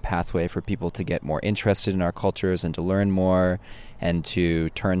can be a pathway for people to get more interested in our cultures and to learn more and to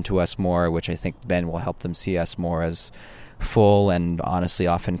turn to us more, which I think then will help them see us more as full and honestly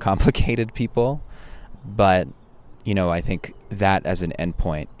often complicated people. But, I think that as an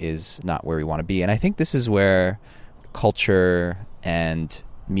endpoint is not where we want to be. And I think this is where culture and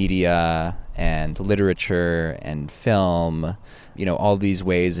media and literature and film, all these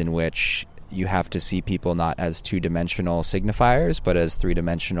ways in which you have to see people not as two-dimensional signifiers, but as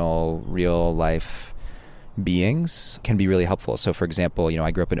three-dimensional real-life beings can be really helpful. So, for example,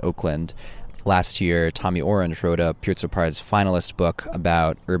 I grew up in Oakland. Last year, Tommy Orange wrote a Pulitzer Prize finalist book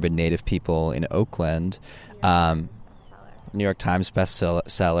about urban Native people in Oakland. New York Times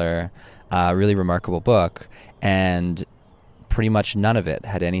bestseller, really remarkable book. And pretty much none of it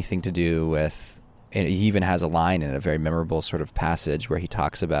had anything to do with, and he even has a line in a very memorable sort of passage where he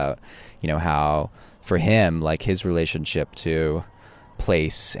talks about, how for him, like his relationship to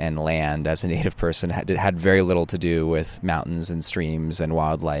place and land as a Native person had very little to do with mountains and streams and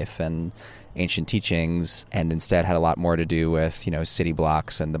wildlife and ancient teachings, and instead had a lot more to do with, city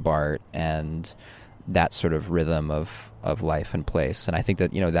blocks and the BART and that sort of rhythm of life and place. And I think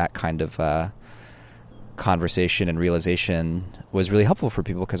that, that kind of conversation and realization was really helpful for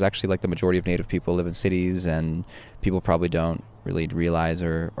people, because actually, like, the majority of Native people live in cities, and people probably don't really realize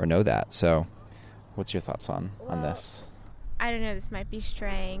or know that. So what's your thoughts on this? I don't know, this might be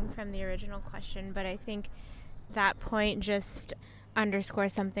straying from the original question, but I think that point just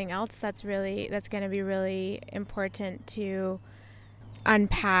underscores something else that's going to be really important to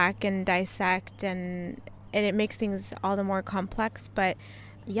unpack and dissect, and it makes things all the more complex. But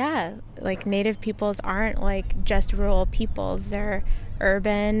yeah, like, Native peoples aren't like just rural peoples. They're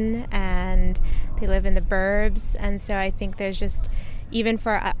urban and they live in the burbs. And so I think there's just, even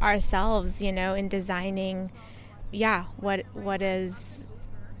for ourselves, in designing, what is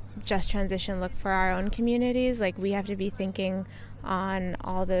just transition look for our own communities? Like, we have to be thinking on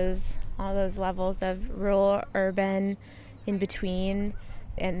all those levels of rural, urban, in between.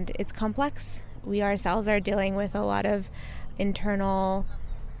 And it's complex. We ourselves are dealing with a lot of internal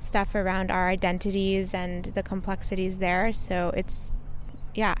stuff around our identities and the complexities there. So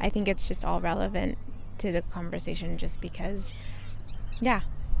I think it's just all relevant to the conversation, just because,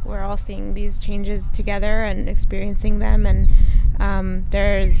 we're all seeing these changes together and experiencing them. And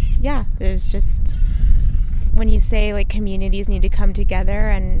there's just, when you say, like, communities need to come together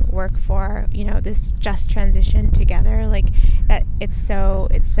and work for, this just transition together, like, that it's so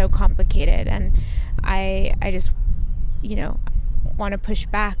complicated. And I just, want to push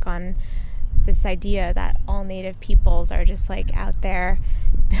back on this idea that all Native peoples are just, like, out there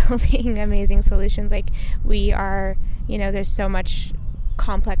building amazing solutions. Like, we are, there's so much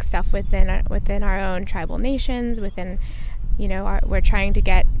complex stuff within our own tribal nations, within, we're trying to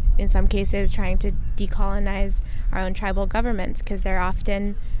get, in some cases, trying to decolonize our own tribal governments, because they're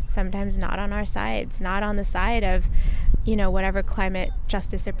often sometimes not on our sides, not on the side of, whatever climate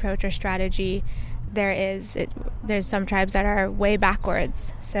justice approach or strategy there is. There's some tribes that are way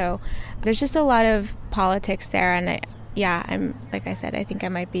backwards. So there's just a lot of politics there. And I'm, like I said, I think I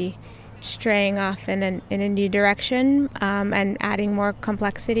might be straying off in a new direction, and adding more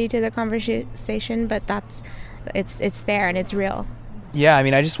complexity to the conversation. But it's there and it's real. Yeah, I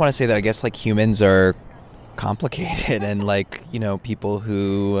mean, I just want to say that I guess, like, humans are complicated, and, like, people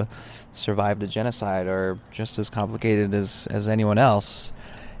who survived a genocide are just as complicated as anyone else.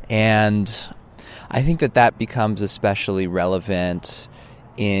 And I think that becomes especially relevant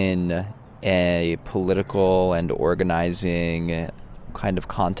in a political and organizing kind of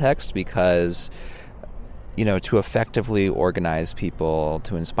context, because, to effectively organize people,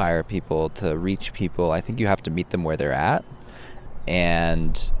 to inspire people, to reach people, I think you have to meet them where they're at.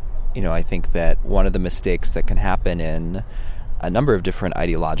 And, I think that one of the mistakes that can happen in a number of different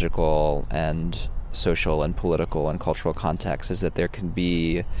ideological and social and political and cultural contexts is that there can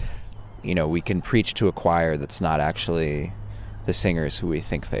be, we can preach to a choir that's not actually the singers who we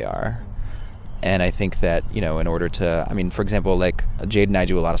think they are. And I think that, in order to, for example, like, Jade and I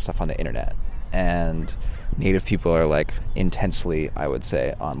do a lot of stuff on the internet, and Native people are, like, intensely, I would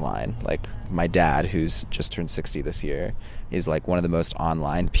say, online. Like, my dad, who's just turned 60 this year, is, like, one of the most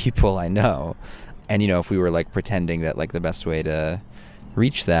online people I know. And, if we were, like, pretending that, like, the best way to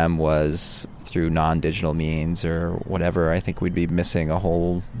reach them was through non-digital means or whatever, I think we'd be missing a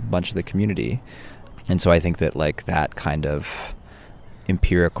whole bunch of the community. And so I think that, like, that kind of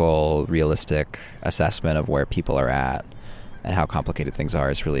empirical, realistic assessment of where people are at and how complicated things are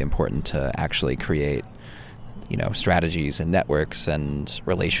is really important to actually create, strategies and networks and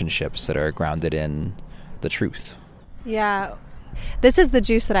relationships that are grounded in the truth. Yeah. This is the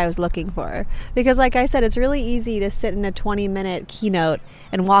juice that I was looking for. Because, like I said, it's really easy to sit in a 20-minute keynote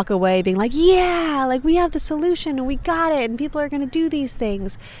and walk away being like, yeah, like, we have the solution and we got it and people are going to do these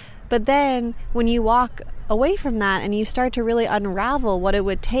things. But then when you walk away from that and you start to really unravel what it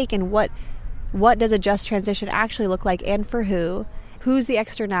would take and what does a just transition actually look like, and for who's the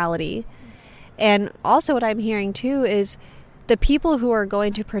externality. And also what I'm hearing too is the people who are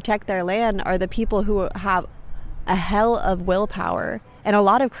going to protect their land are the people who have a hell of willpower and a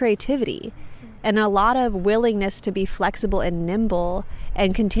lot of creativity and a lot of willingness to be flexible and nimble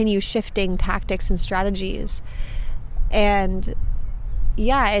and continue shifting tactics and strategies. And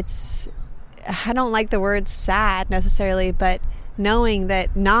yeah, I don't like the word sad necessarily, but knowing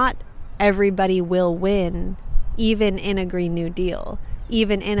that not everybody will win, even in a Green New Deal,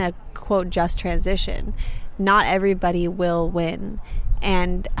 even in a quote just transition, not everybody will win.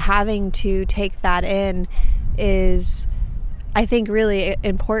 And having to take that in is, I think, really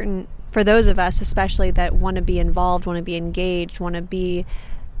important for those of us, especially that want to be involved, want to be engaged, want to be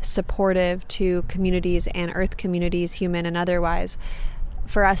supportive to communities and earth communities, human and otherwise,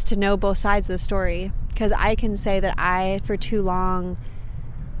 for us to know both sides of the story. Because I can say that I, for too long,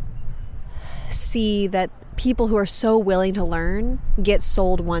 see that people who are so willing to learn get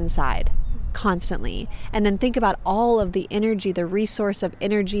sold one side constantly. And then think about all of the energy, the resource of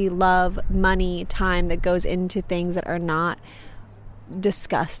energy, love, money, time that goes into things that are not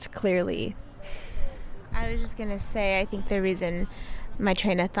discussed clearly. I was just going to say, I think the reason my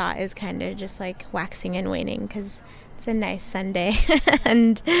train of thought is kind of just like waxing and waning because it's a nice Sunday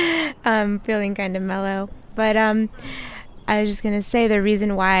and feeling kind of mellow. But I was just going to say the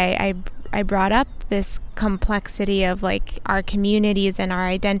reason why I brought up this complexity of like our communities and our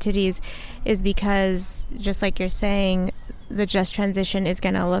identities is because, just like you're saying, the just transition is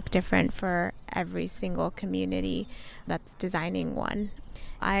going to look different for every single community that's designing one.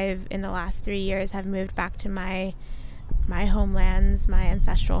 In the last 3 years, have moved back to my homelands, my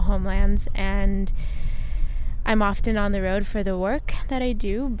ancestral homelands, and I'm often on the road for the work that I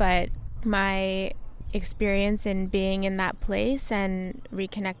do, but my experience in being in that place and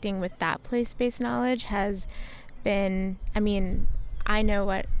reconnecting with that place-based knowledge has been, I know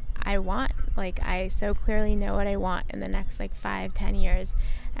what I want. Like, I so clearly know what I want in the next 5-10 years,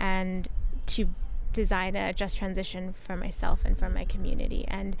 and to design a just transition for myself and for my community.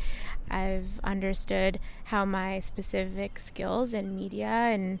 And I've understood how my specific skills in media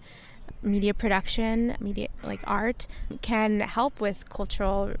and media production, media art, can help with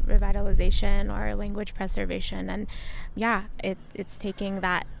cultural revitalization or language preservation. And yeah, it's taking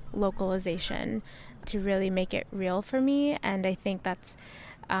that localization to really make it real for me. And I think that's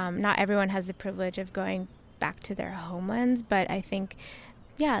not everyone has the privilege of going back to their homelands, but I think,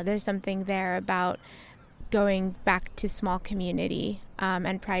 yeah, there's something there about going back to small community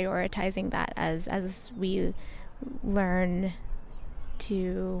and prioritizing that as we learn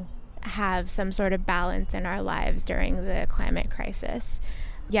to have some sort of balance in our lives during the climate crisis.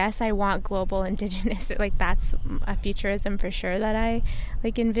 Yes, I want global indigenous, that's a futurism for sure that I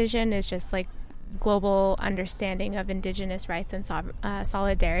envision, is just global understanding of indigenous rights and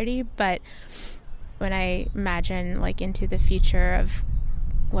solidarity. But when I imagine into the future of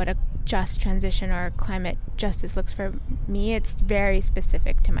what a just transition or climate justice looks for me, it's very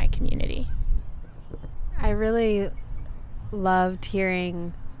specific to my community. I really loved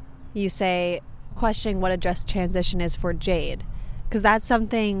hearing you say, questioning what a just transition is for JADE, because that's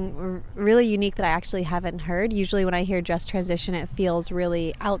something really unique that I actually haven't heard. Usually when I hear just transition, it feels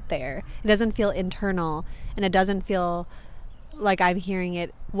really out there. It doesn't feel internal, and it doesn't feel like I'm hearing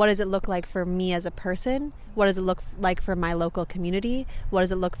it. What does it look like for me as a person? What does it look like for my local community? What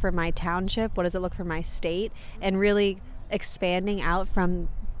does it look for my township? What does it look for my state? And really expanding out from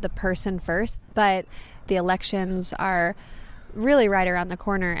the person first. But the elections are really right around the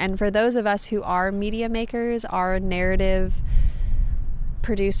corner. And for those of us who are media makers, are narrative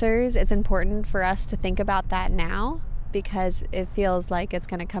producers, it's important for us to think about that now, because it feels like it's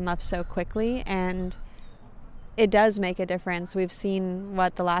going to come up so quickly, and it does make a difference. We've seen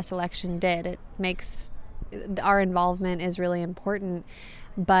what the last election did. It makes our involvement is really important,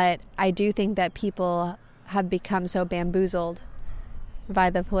 but I do think that people have become so bamboozled by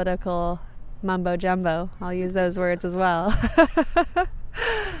the political mumbo jumbo, I'll use those words as well,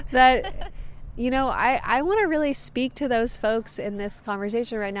 that, I want to really speak to those folks in this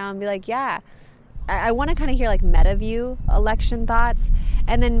conversation right now and be like, yeah, I want to kind of hear meta view election thoughts,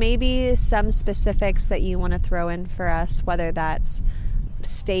 and then maybe some specifics that you want to throw in for us, whether that's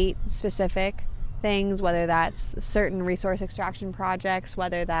state specific things, whether that's certain resource extraction projects,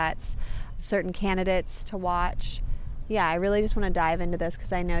 whether that's certain candidates to watch. Yeah, I really just want to dive into this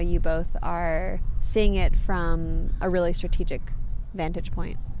because I know you both are seeing it from a really strategic vantage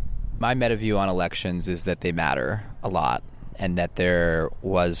point. My meta view on elections is that they matter a lot. and that there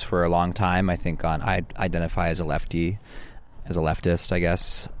was for a long time, I think I identify as a lefty, as a leftist, I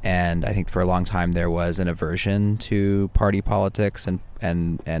guess. And I think for a long time there was an aversion to party politics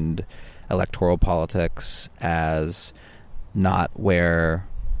and electoral politics as not where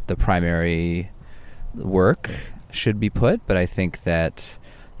the primary work should be put. But I think that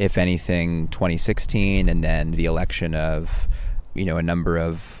if anything, 2016 and then the election of, a number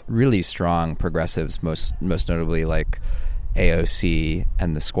of really strong progressives, most notably like AOC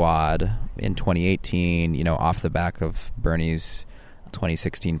and the Squad in 2018, off the back of Bernie's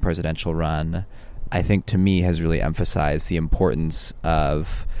 2016 presidential run, I think to me has really emphasized the importance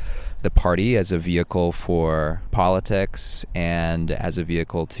of the party as a vehicle for politics and as a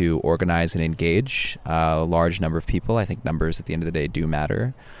vehicle to organize and engage a large number of people. I think numbers at the end of the day do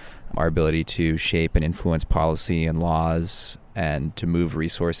matter. Our ability to shape and influence policy and laws and to move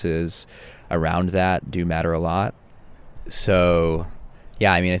resources around that do matter a lot. So,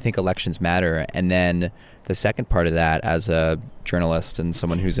 yeah, I think elections matter. And then the second part of that, as a journalist and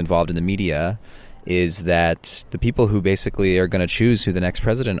someone who's involved in the media, is that the people who basically are going to choose who the next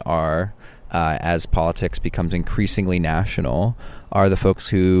president are, as politics becomes increasingly national, are the folks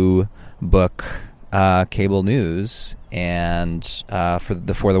who book cable news and for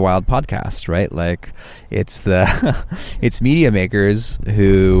the Wild podcast, right? Like it's it's media makers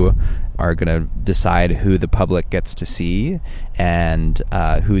who are going to decide who the public gets to see and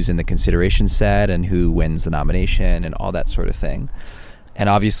who's in the consideration set and who wins the nomination and all that sort of thing. And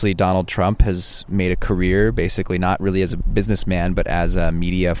obviously Donald Trump has made a career, basically not really as a businessman, but as a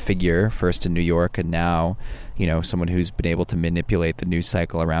media figure, first in New York and now, someone who's been able to manipulate the news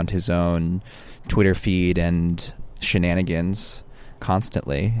cycle around his own Twitter feed and shenanigans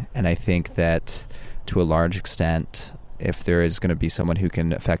constantly. And I think that to a large extent, if there is going to be someone who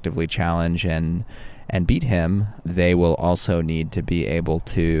can effectively challenge and beat him, they will also need to be able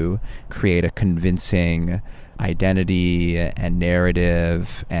to create a convincing identity and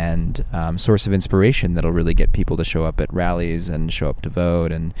narrative and source of inspiration that'll really get people to show up at rallies and show up to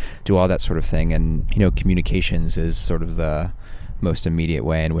vote and do all that sort of thing. And communications is sort of the most immediate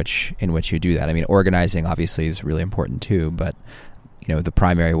way in which you do that. Organizing obviously is really important too, but the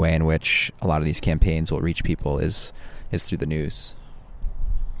primary way in which a lot of these campaigns will reach people is through the news.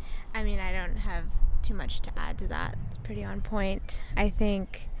 I don't have too much to add to that. It's pretty on point. I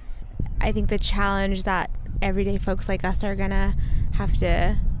think the challenge that everyday folks like us are gonna have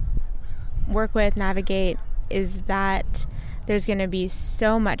to work with, navigate, is that there's gonna be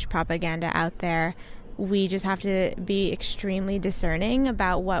so much propaganda out there. We just have to be extremely discerning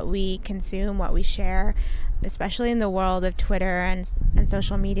about what we consume, what we share, especially in the world of Twitter and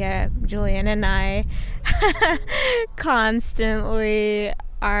social media. Julian and I constantly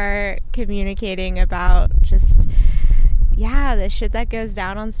are communicating about just the shit that goes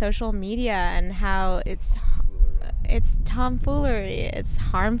down on social media and how it's tomfoolery, it's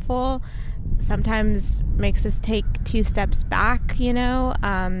harmful, sometimes makes us take two steps back,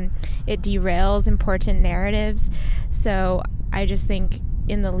 it derails important narratives. So I just think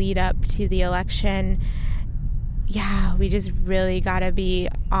in the lead up to the election, we just really gotta be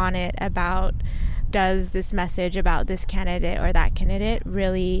on it about, does this message about this candidate or that candidate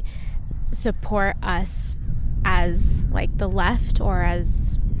really support us as like the left, or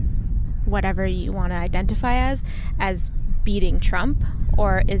as whatever you want to identify as beating Trump,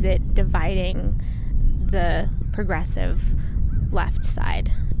 or is it dividing the progressive left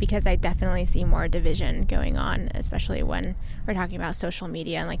side? Because I definitely see more division going on, especially when we're talking about social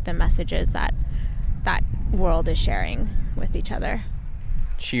media and like the messages that world is sharing with each other.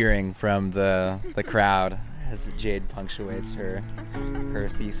 Cheering from the crowd as Jade punctuates her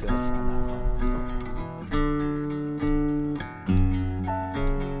thesis on that one.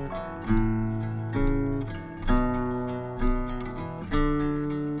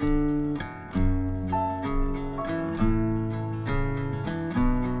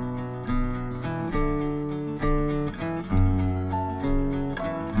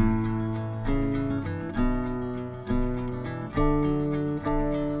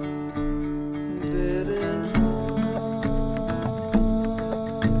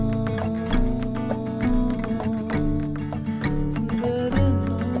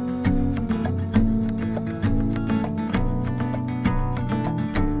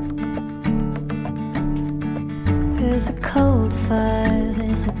 There's a cold fire,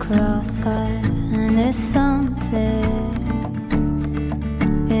 there's a crossfire, and there's something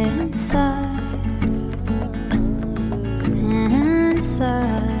inside,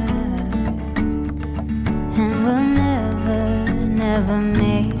 and we'll never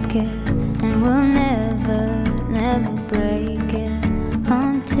make it, and we'll never break.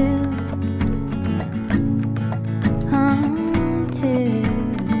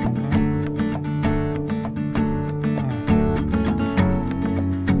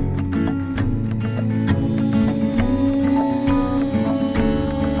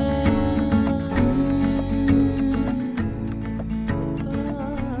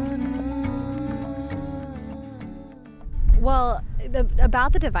 Well,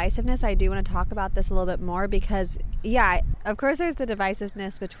 about the divisiveness, I do want to talk about this a little bit more because, yeah, of course there's the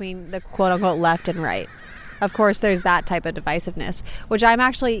divisiveness between the quote-unquote left and right. Of course there's that type of divisiveness, which I'm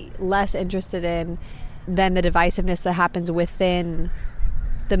actually less interested in than the divisiveness that happens within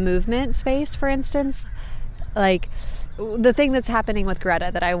the movement space, for instance. Like, the thing that's happening with Greta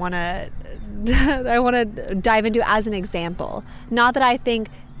that I want to dive into as an example. Not that I think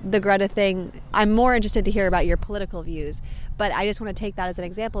the Greta thing, I'm more interested to hear about your political views, but I just want to take that as an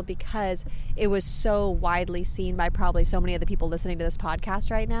example because it was so widely seen by probably so many of the people listening to this podcast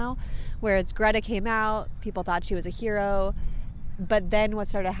right now, where it's Greta came out, people thought she was a hero, but then what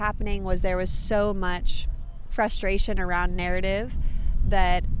started happening was there was so much frustration around narrative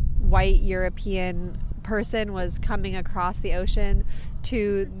that white European person was coming across the ocean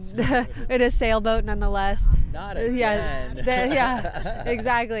in a sailboat, nonetheless. Not again. Yeah,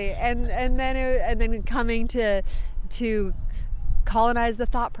 exactly. And then coming to colonize the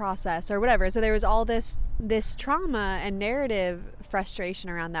thought process or whatever. So there was all this trauma and narrative frustration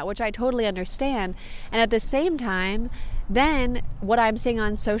around that, which I totally understand. And at the same time, then what I'm seeing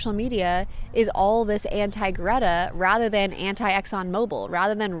on social media is all this anti-Greta rather than anti-ExxonMobil,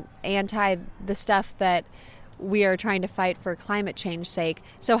 rather than anti the stuff that we are trying to fight for climate change sake.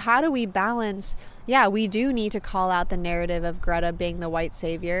 So how do we balance? Yeah, we do need to call out the narrative of Greta being the white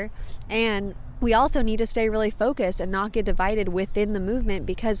savior. And we also need to stay really focused and not get divided within the movement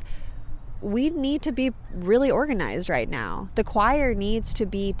because we need to be really organized right now. The choir needs to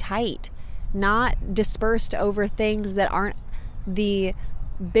be tight, not dispersed over things that aren't the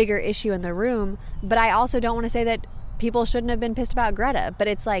bigger issue in the room. But I also don't want to say that people shouldn't have been pissed about Greta, but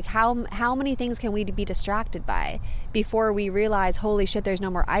it's like how many things can we be distracted by before we realize, holy shit, there's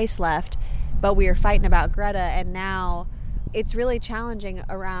no more ice left, but we are fighting about Greta. And now it's really challenging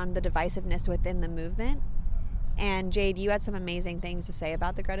around the divisiveness within the movement. And Jade, you had some amazing things to say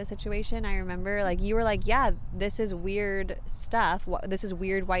about the Greta situation. I remember, like, you were like, yeah, this is weird stuff. This is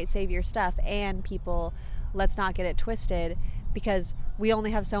weird white savior stuff. And people, let's not get it twisted because we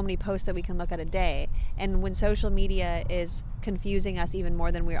only have so many posts that we can look at a day. And when social media is confusing us even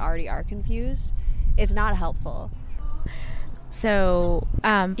more than we already are confused, it's not helpful. So,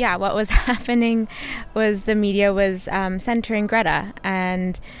 what was happening was the media was centering Greta,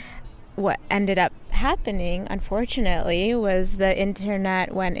 and what ended up happening, unfortunately, was the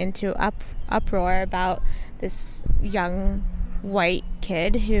internet went into uproar about this young white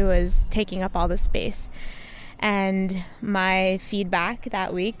kid who was taking up all the space. And my feedback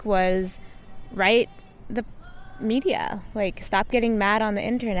that week was, write the media. Like, stop getting mad on the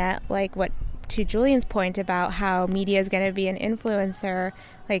internet. Like, what to Julian's point about how media is going to be an influencer,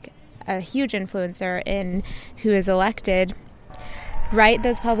 like a huge influencer in who is elected. Write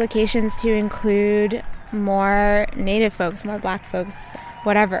those publications to include more Native folks, more Black folks,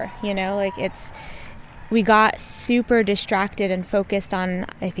 whatever, we got super distracted and focused on,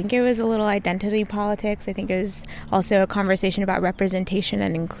 I think it was a little identity politics. I think it was also a conversation about representation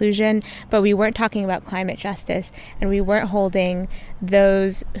and inclusion, but we weren't talking about climate justice, and we weren't holding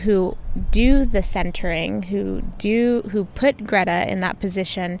those who do the centering, who put Greta in that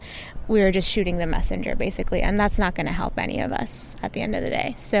position. We were just shooting the messenger, basically, and that's not going to help any of us at the end of the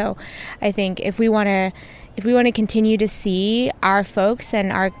day. So I think if we want to continue to see our folks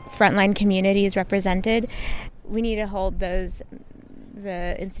and our frontline communities represented, we need to hold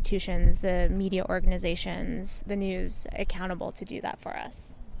the institutions, the media organizations, the news accountable to do that for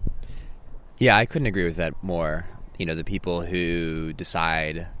us. Yeah, I couldn't agree with that more. The people who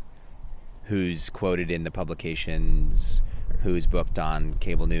decide who's quoted in the publications, who's booked on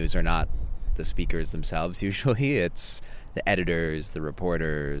cable news are not the speakers themselves usually. It's the editors, the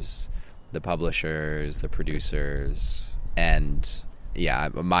reporters, the publishers, the producers. And yeah,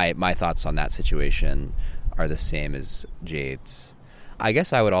 my thoughts on that situation are the same as Jade's. I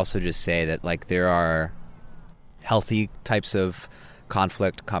guess I would also just say that, like, there are healthy types of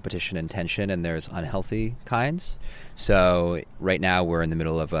conflict, competition, and tension, and there's unhealthy kinds. So right now we're in the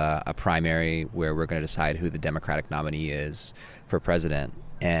middle of a primary where we're going to decide who the Democratic nominee is for president.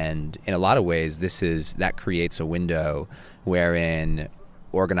 And in a lot of ways, that creates a window wherein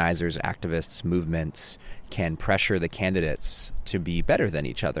organizers, activists, movements can pressure the candidates to be better than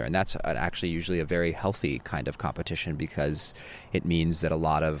each other. And that's actually usually a very healthy kind of competition, because it means that a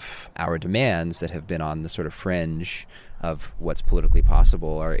lot of our demands that have been on the sort of fringe of what's politically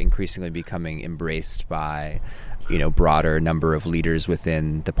possible are increasingly becoming embraced by, broader number of leaders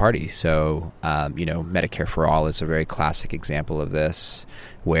within the party. So, Medicare for All is a very classic example of this,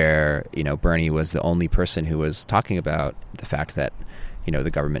 where, Bernie was the only person who was talking about the fact that, the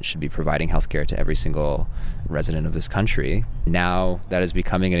government should be providing healthcare to every single resident of this country. Now that is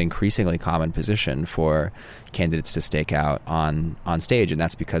becoming an increasingly common position for candidates to stake out on stage, and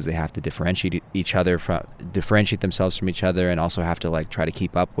that's because they have to differentiate themselves from each other, and also have to try to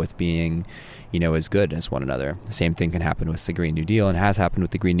keep up with being, as good as one another. The same thing can happen with the Green New Deal, and has happened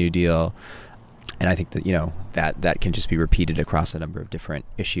with the Green New Deal. And I think that, that can just be repeated across a number of different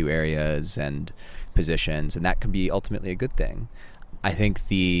issue areas and positions, and that can be ultimately a good thing. I think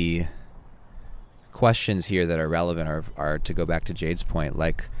the questions here that are relevant are to go back to Jade's point,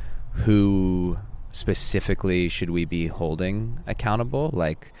 who specifically should we be holding accountable?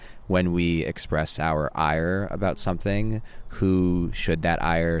 When we express our ire about something, who should that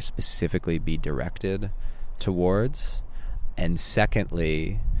ire specifically be directed towards? And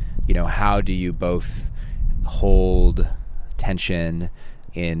secondly, how do you both hold tension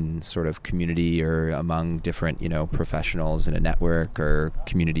in sort of community or among different, professionals in a network or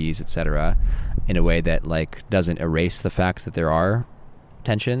communities, etc., in a way that doesn't erase the fact that there are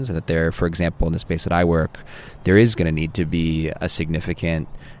tensions, and that there, for example, in the space that I work, there is going to need to be a significant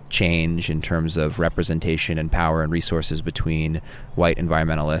change in terms of representation and power and resources between white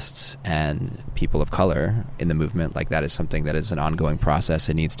environmentalists and people of color in the movement. That is something that is an ongoing process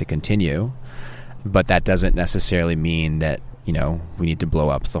and needs to continue. But that doesn't necessarily mean that we need to blow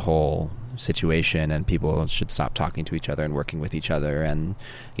up the whole situation and people should stop talking to each other and working with each other, and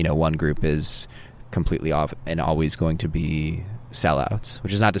one group is completely off and always going to be sellouts,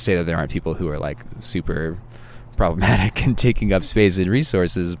 which is not to say that there aren't people who are super problematic and taking up space and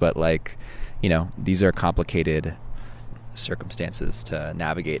resources, but these are complicated circumstances to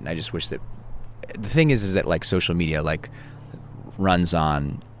navigate. And I just wish that the thing is that social media runs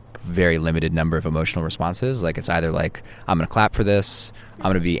on very limited number of emotional responses. It's either I'm gonna clap for this, I'm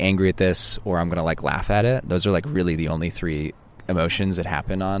gonna be angry at this, or I'm gonna laugh at it. Those are really the only three emotions that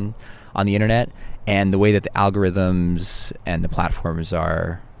happen on the internet. And the way that the algorithms and the platforms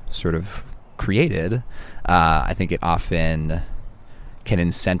are sort of created, I think it often can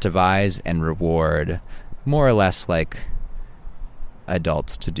incentivize and reward more or less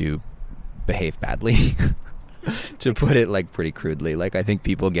adults to behave badly. To put it pretty crudely, I think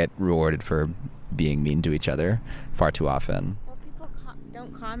people get rewarded for being mean to each other far too often. Well, people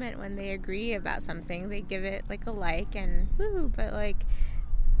don't comment when they agree about something. They give it a like and woo, but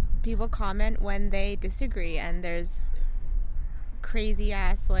people comment when they disagree, and there's crazy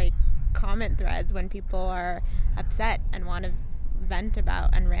ass comment threads when people are upset and want to vent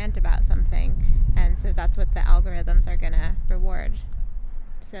about and rant about something, and so that's what the algorithms are gonna reward.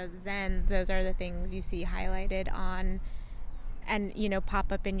 So then those are the things you see highlighted on and,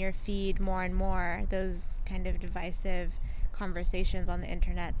 pop up in your feed more and more, those kind of divisive conversations on the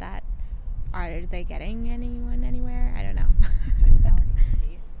internet that are they getting anyone anywhere? I don't know.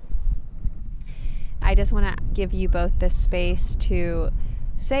 I just want to give you both this space to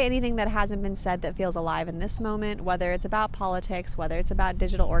say anything that hasn't been said that feels alive in this moment, whether it's about politics, whether it's about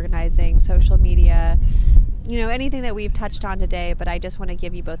digital organizing, social media, anything that we've touched on today. But I just want to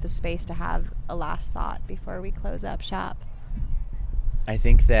give you both the space to have a last thought before we close up shop. I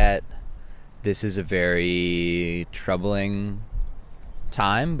think that this is a very troubling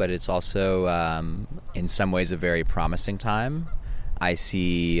time, but it's also in some ways a very promising time. I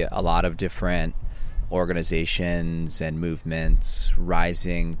see a lot of different organizations and movements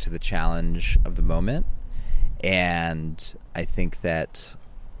rising to the challenge of the moment, and I think that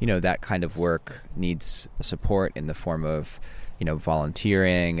that kind of work needs support in the form of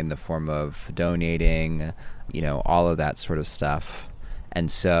volunteering, in the form of donating, all of that sort of stuff.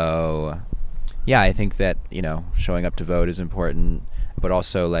 And so I think that showing up to vote is important, but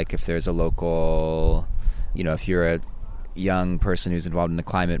also if there's a local, if you're a young person who's involved in the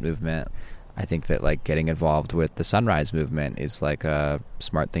climate movement, I think that getting involved with the Sunrise movement is a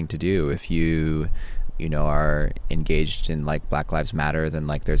smart thing to do. If you are engaged in Black Lives Matter, then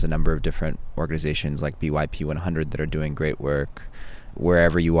there's a number of different organizations like BYP 100 that are doing great work.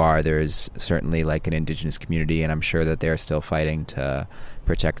 Wherever you are, there's certainly an indigenous community, and I'm sure that they're still fighting to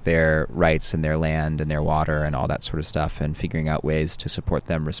protect their rights and their land and their water and all that sort of stuff, and figuring out ways to support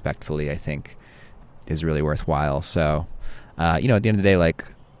them respectfully, I think, is really worthwhile. So, at the end of the day,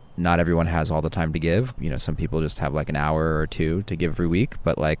 not everyone has all the time to give. Some people just have an hour or two to give every week,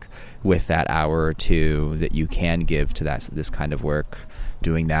 but with that hour or two that you can give to this kind of work,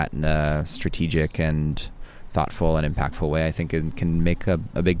 doing that in a strategic and thoughtful and impactful way, I think it can make a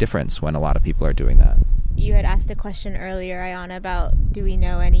big difference when a lot of people are doing that. You had asked a question earlier, Ayana, about do we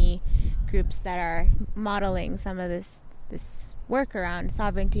know any groups that are modeling some of this work around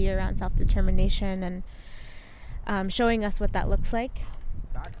sovereignty, around self-determination, and showing us what that looks like.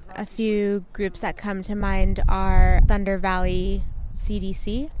 A few groups that come to mind are Thunder Valley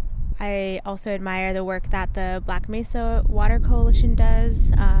CDC. I also admire the work that the Black Mesa Water Coalition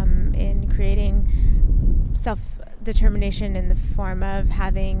does in creating self-determination in the form of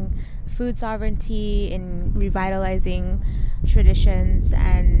having food sovereignty, in revitalizing traditions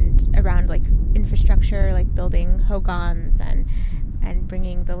and around like infrastructure, like building hogans and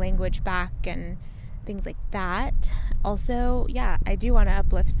bringing the language back and things like that. Also, yeah, I do want to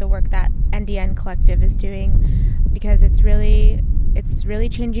uplift the work that NDN Collective is doing, because it's really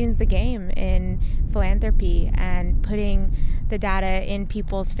changing the game in philanthropy and putting the data in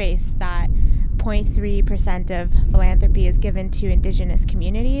people's face that 0.3% of philanthropy is given to Indigenous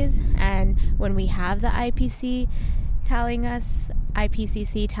communities. And when we have the IPCC telling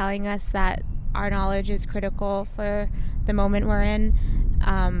us that our knowledge is critical for the moment we're in,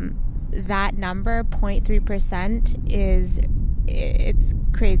 that number, 0.3%, it's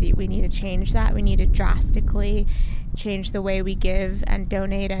crazy. We need to change that. We need to drastically change the way we give and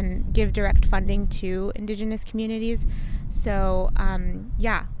donate and give direct funding to Indigenous communities. So,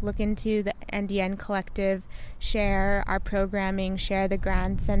 look into the NDN Collective, share our programming, share the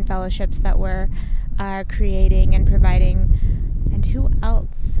grants and fellowships that we're creating and providing. And who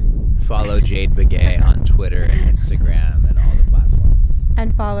else? Follow Jade BEGAY on Twitter and Instagram and all the platforms.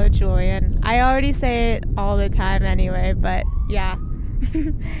 And follow Julian. I already say it all the time anyway, but yeah,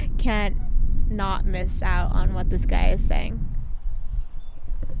 can't not miss out on what this guy is saying.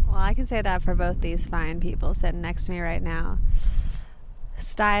 Well, I can say that for both these fine people sitting next to me right now.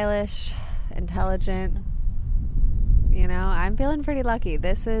 Stylish, intelligent. You know, I'm feeling pretty lucky.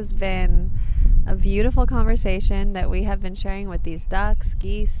 This has been a beautiful conversation that we have been sharing with these ducks,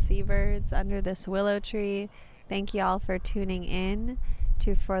 geese, seabirds under this willow tree. Thank you all for tuning in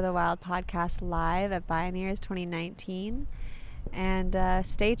to For the Wild Podcast live at Bioneers 2019. And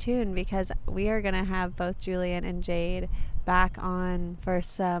stay tuned, because we are going to have both Julian and Jade back on for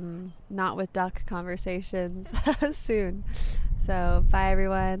some Not With Duck conversations soon. So bye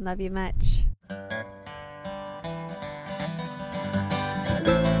everyone. Love you much.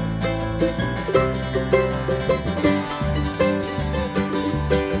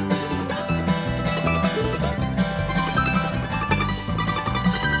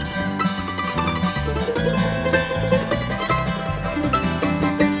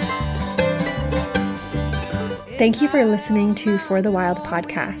 Thank you for listening to For the Wild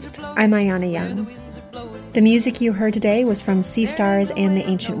Podcast. I'm Ayana Young. The music you heard today was from Sea Stars and The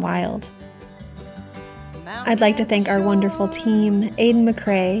Ancient Wild. I'd like to thank our wonderful team, Aidan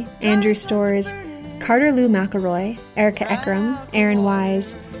McCrae, Andrew Storrs, Carter Lou McElroy, Erica Eckram, Aaron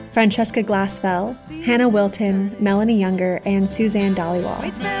Wise, Francesca Glassfell, Hannah Wilton, Melanie Younger, and Suzanne Dollywall.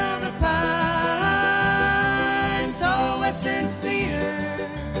 Sweet smell the pines, tall western cedar,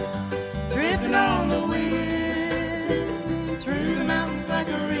 drifting on the wind.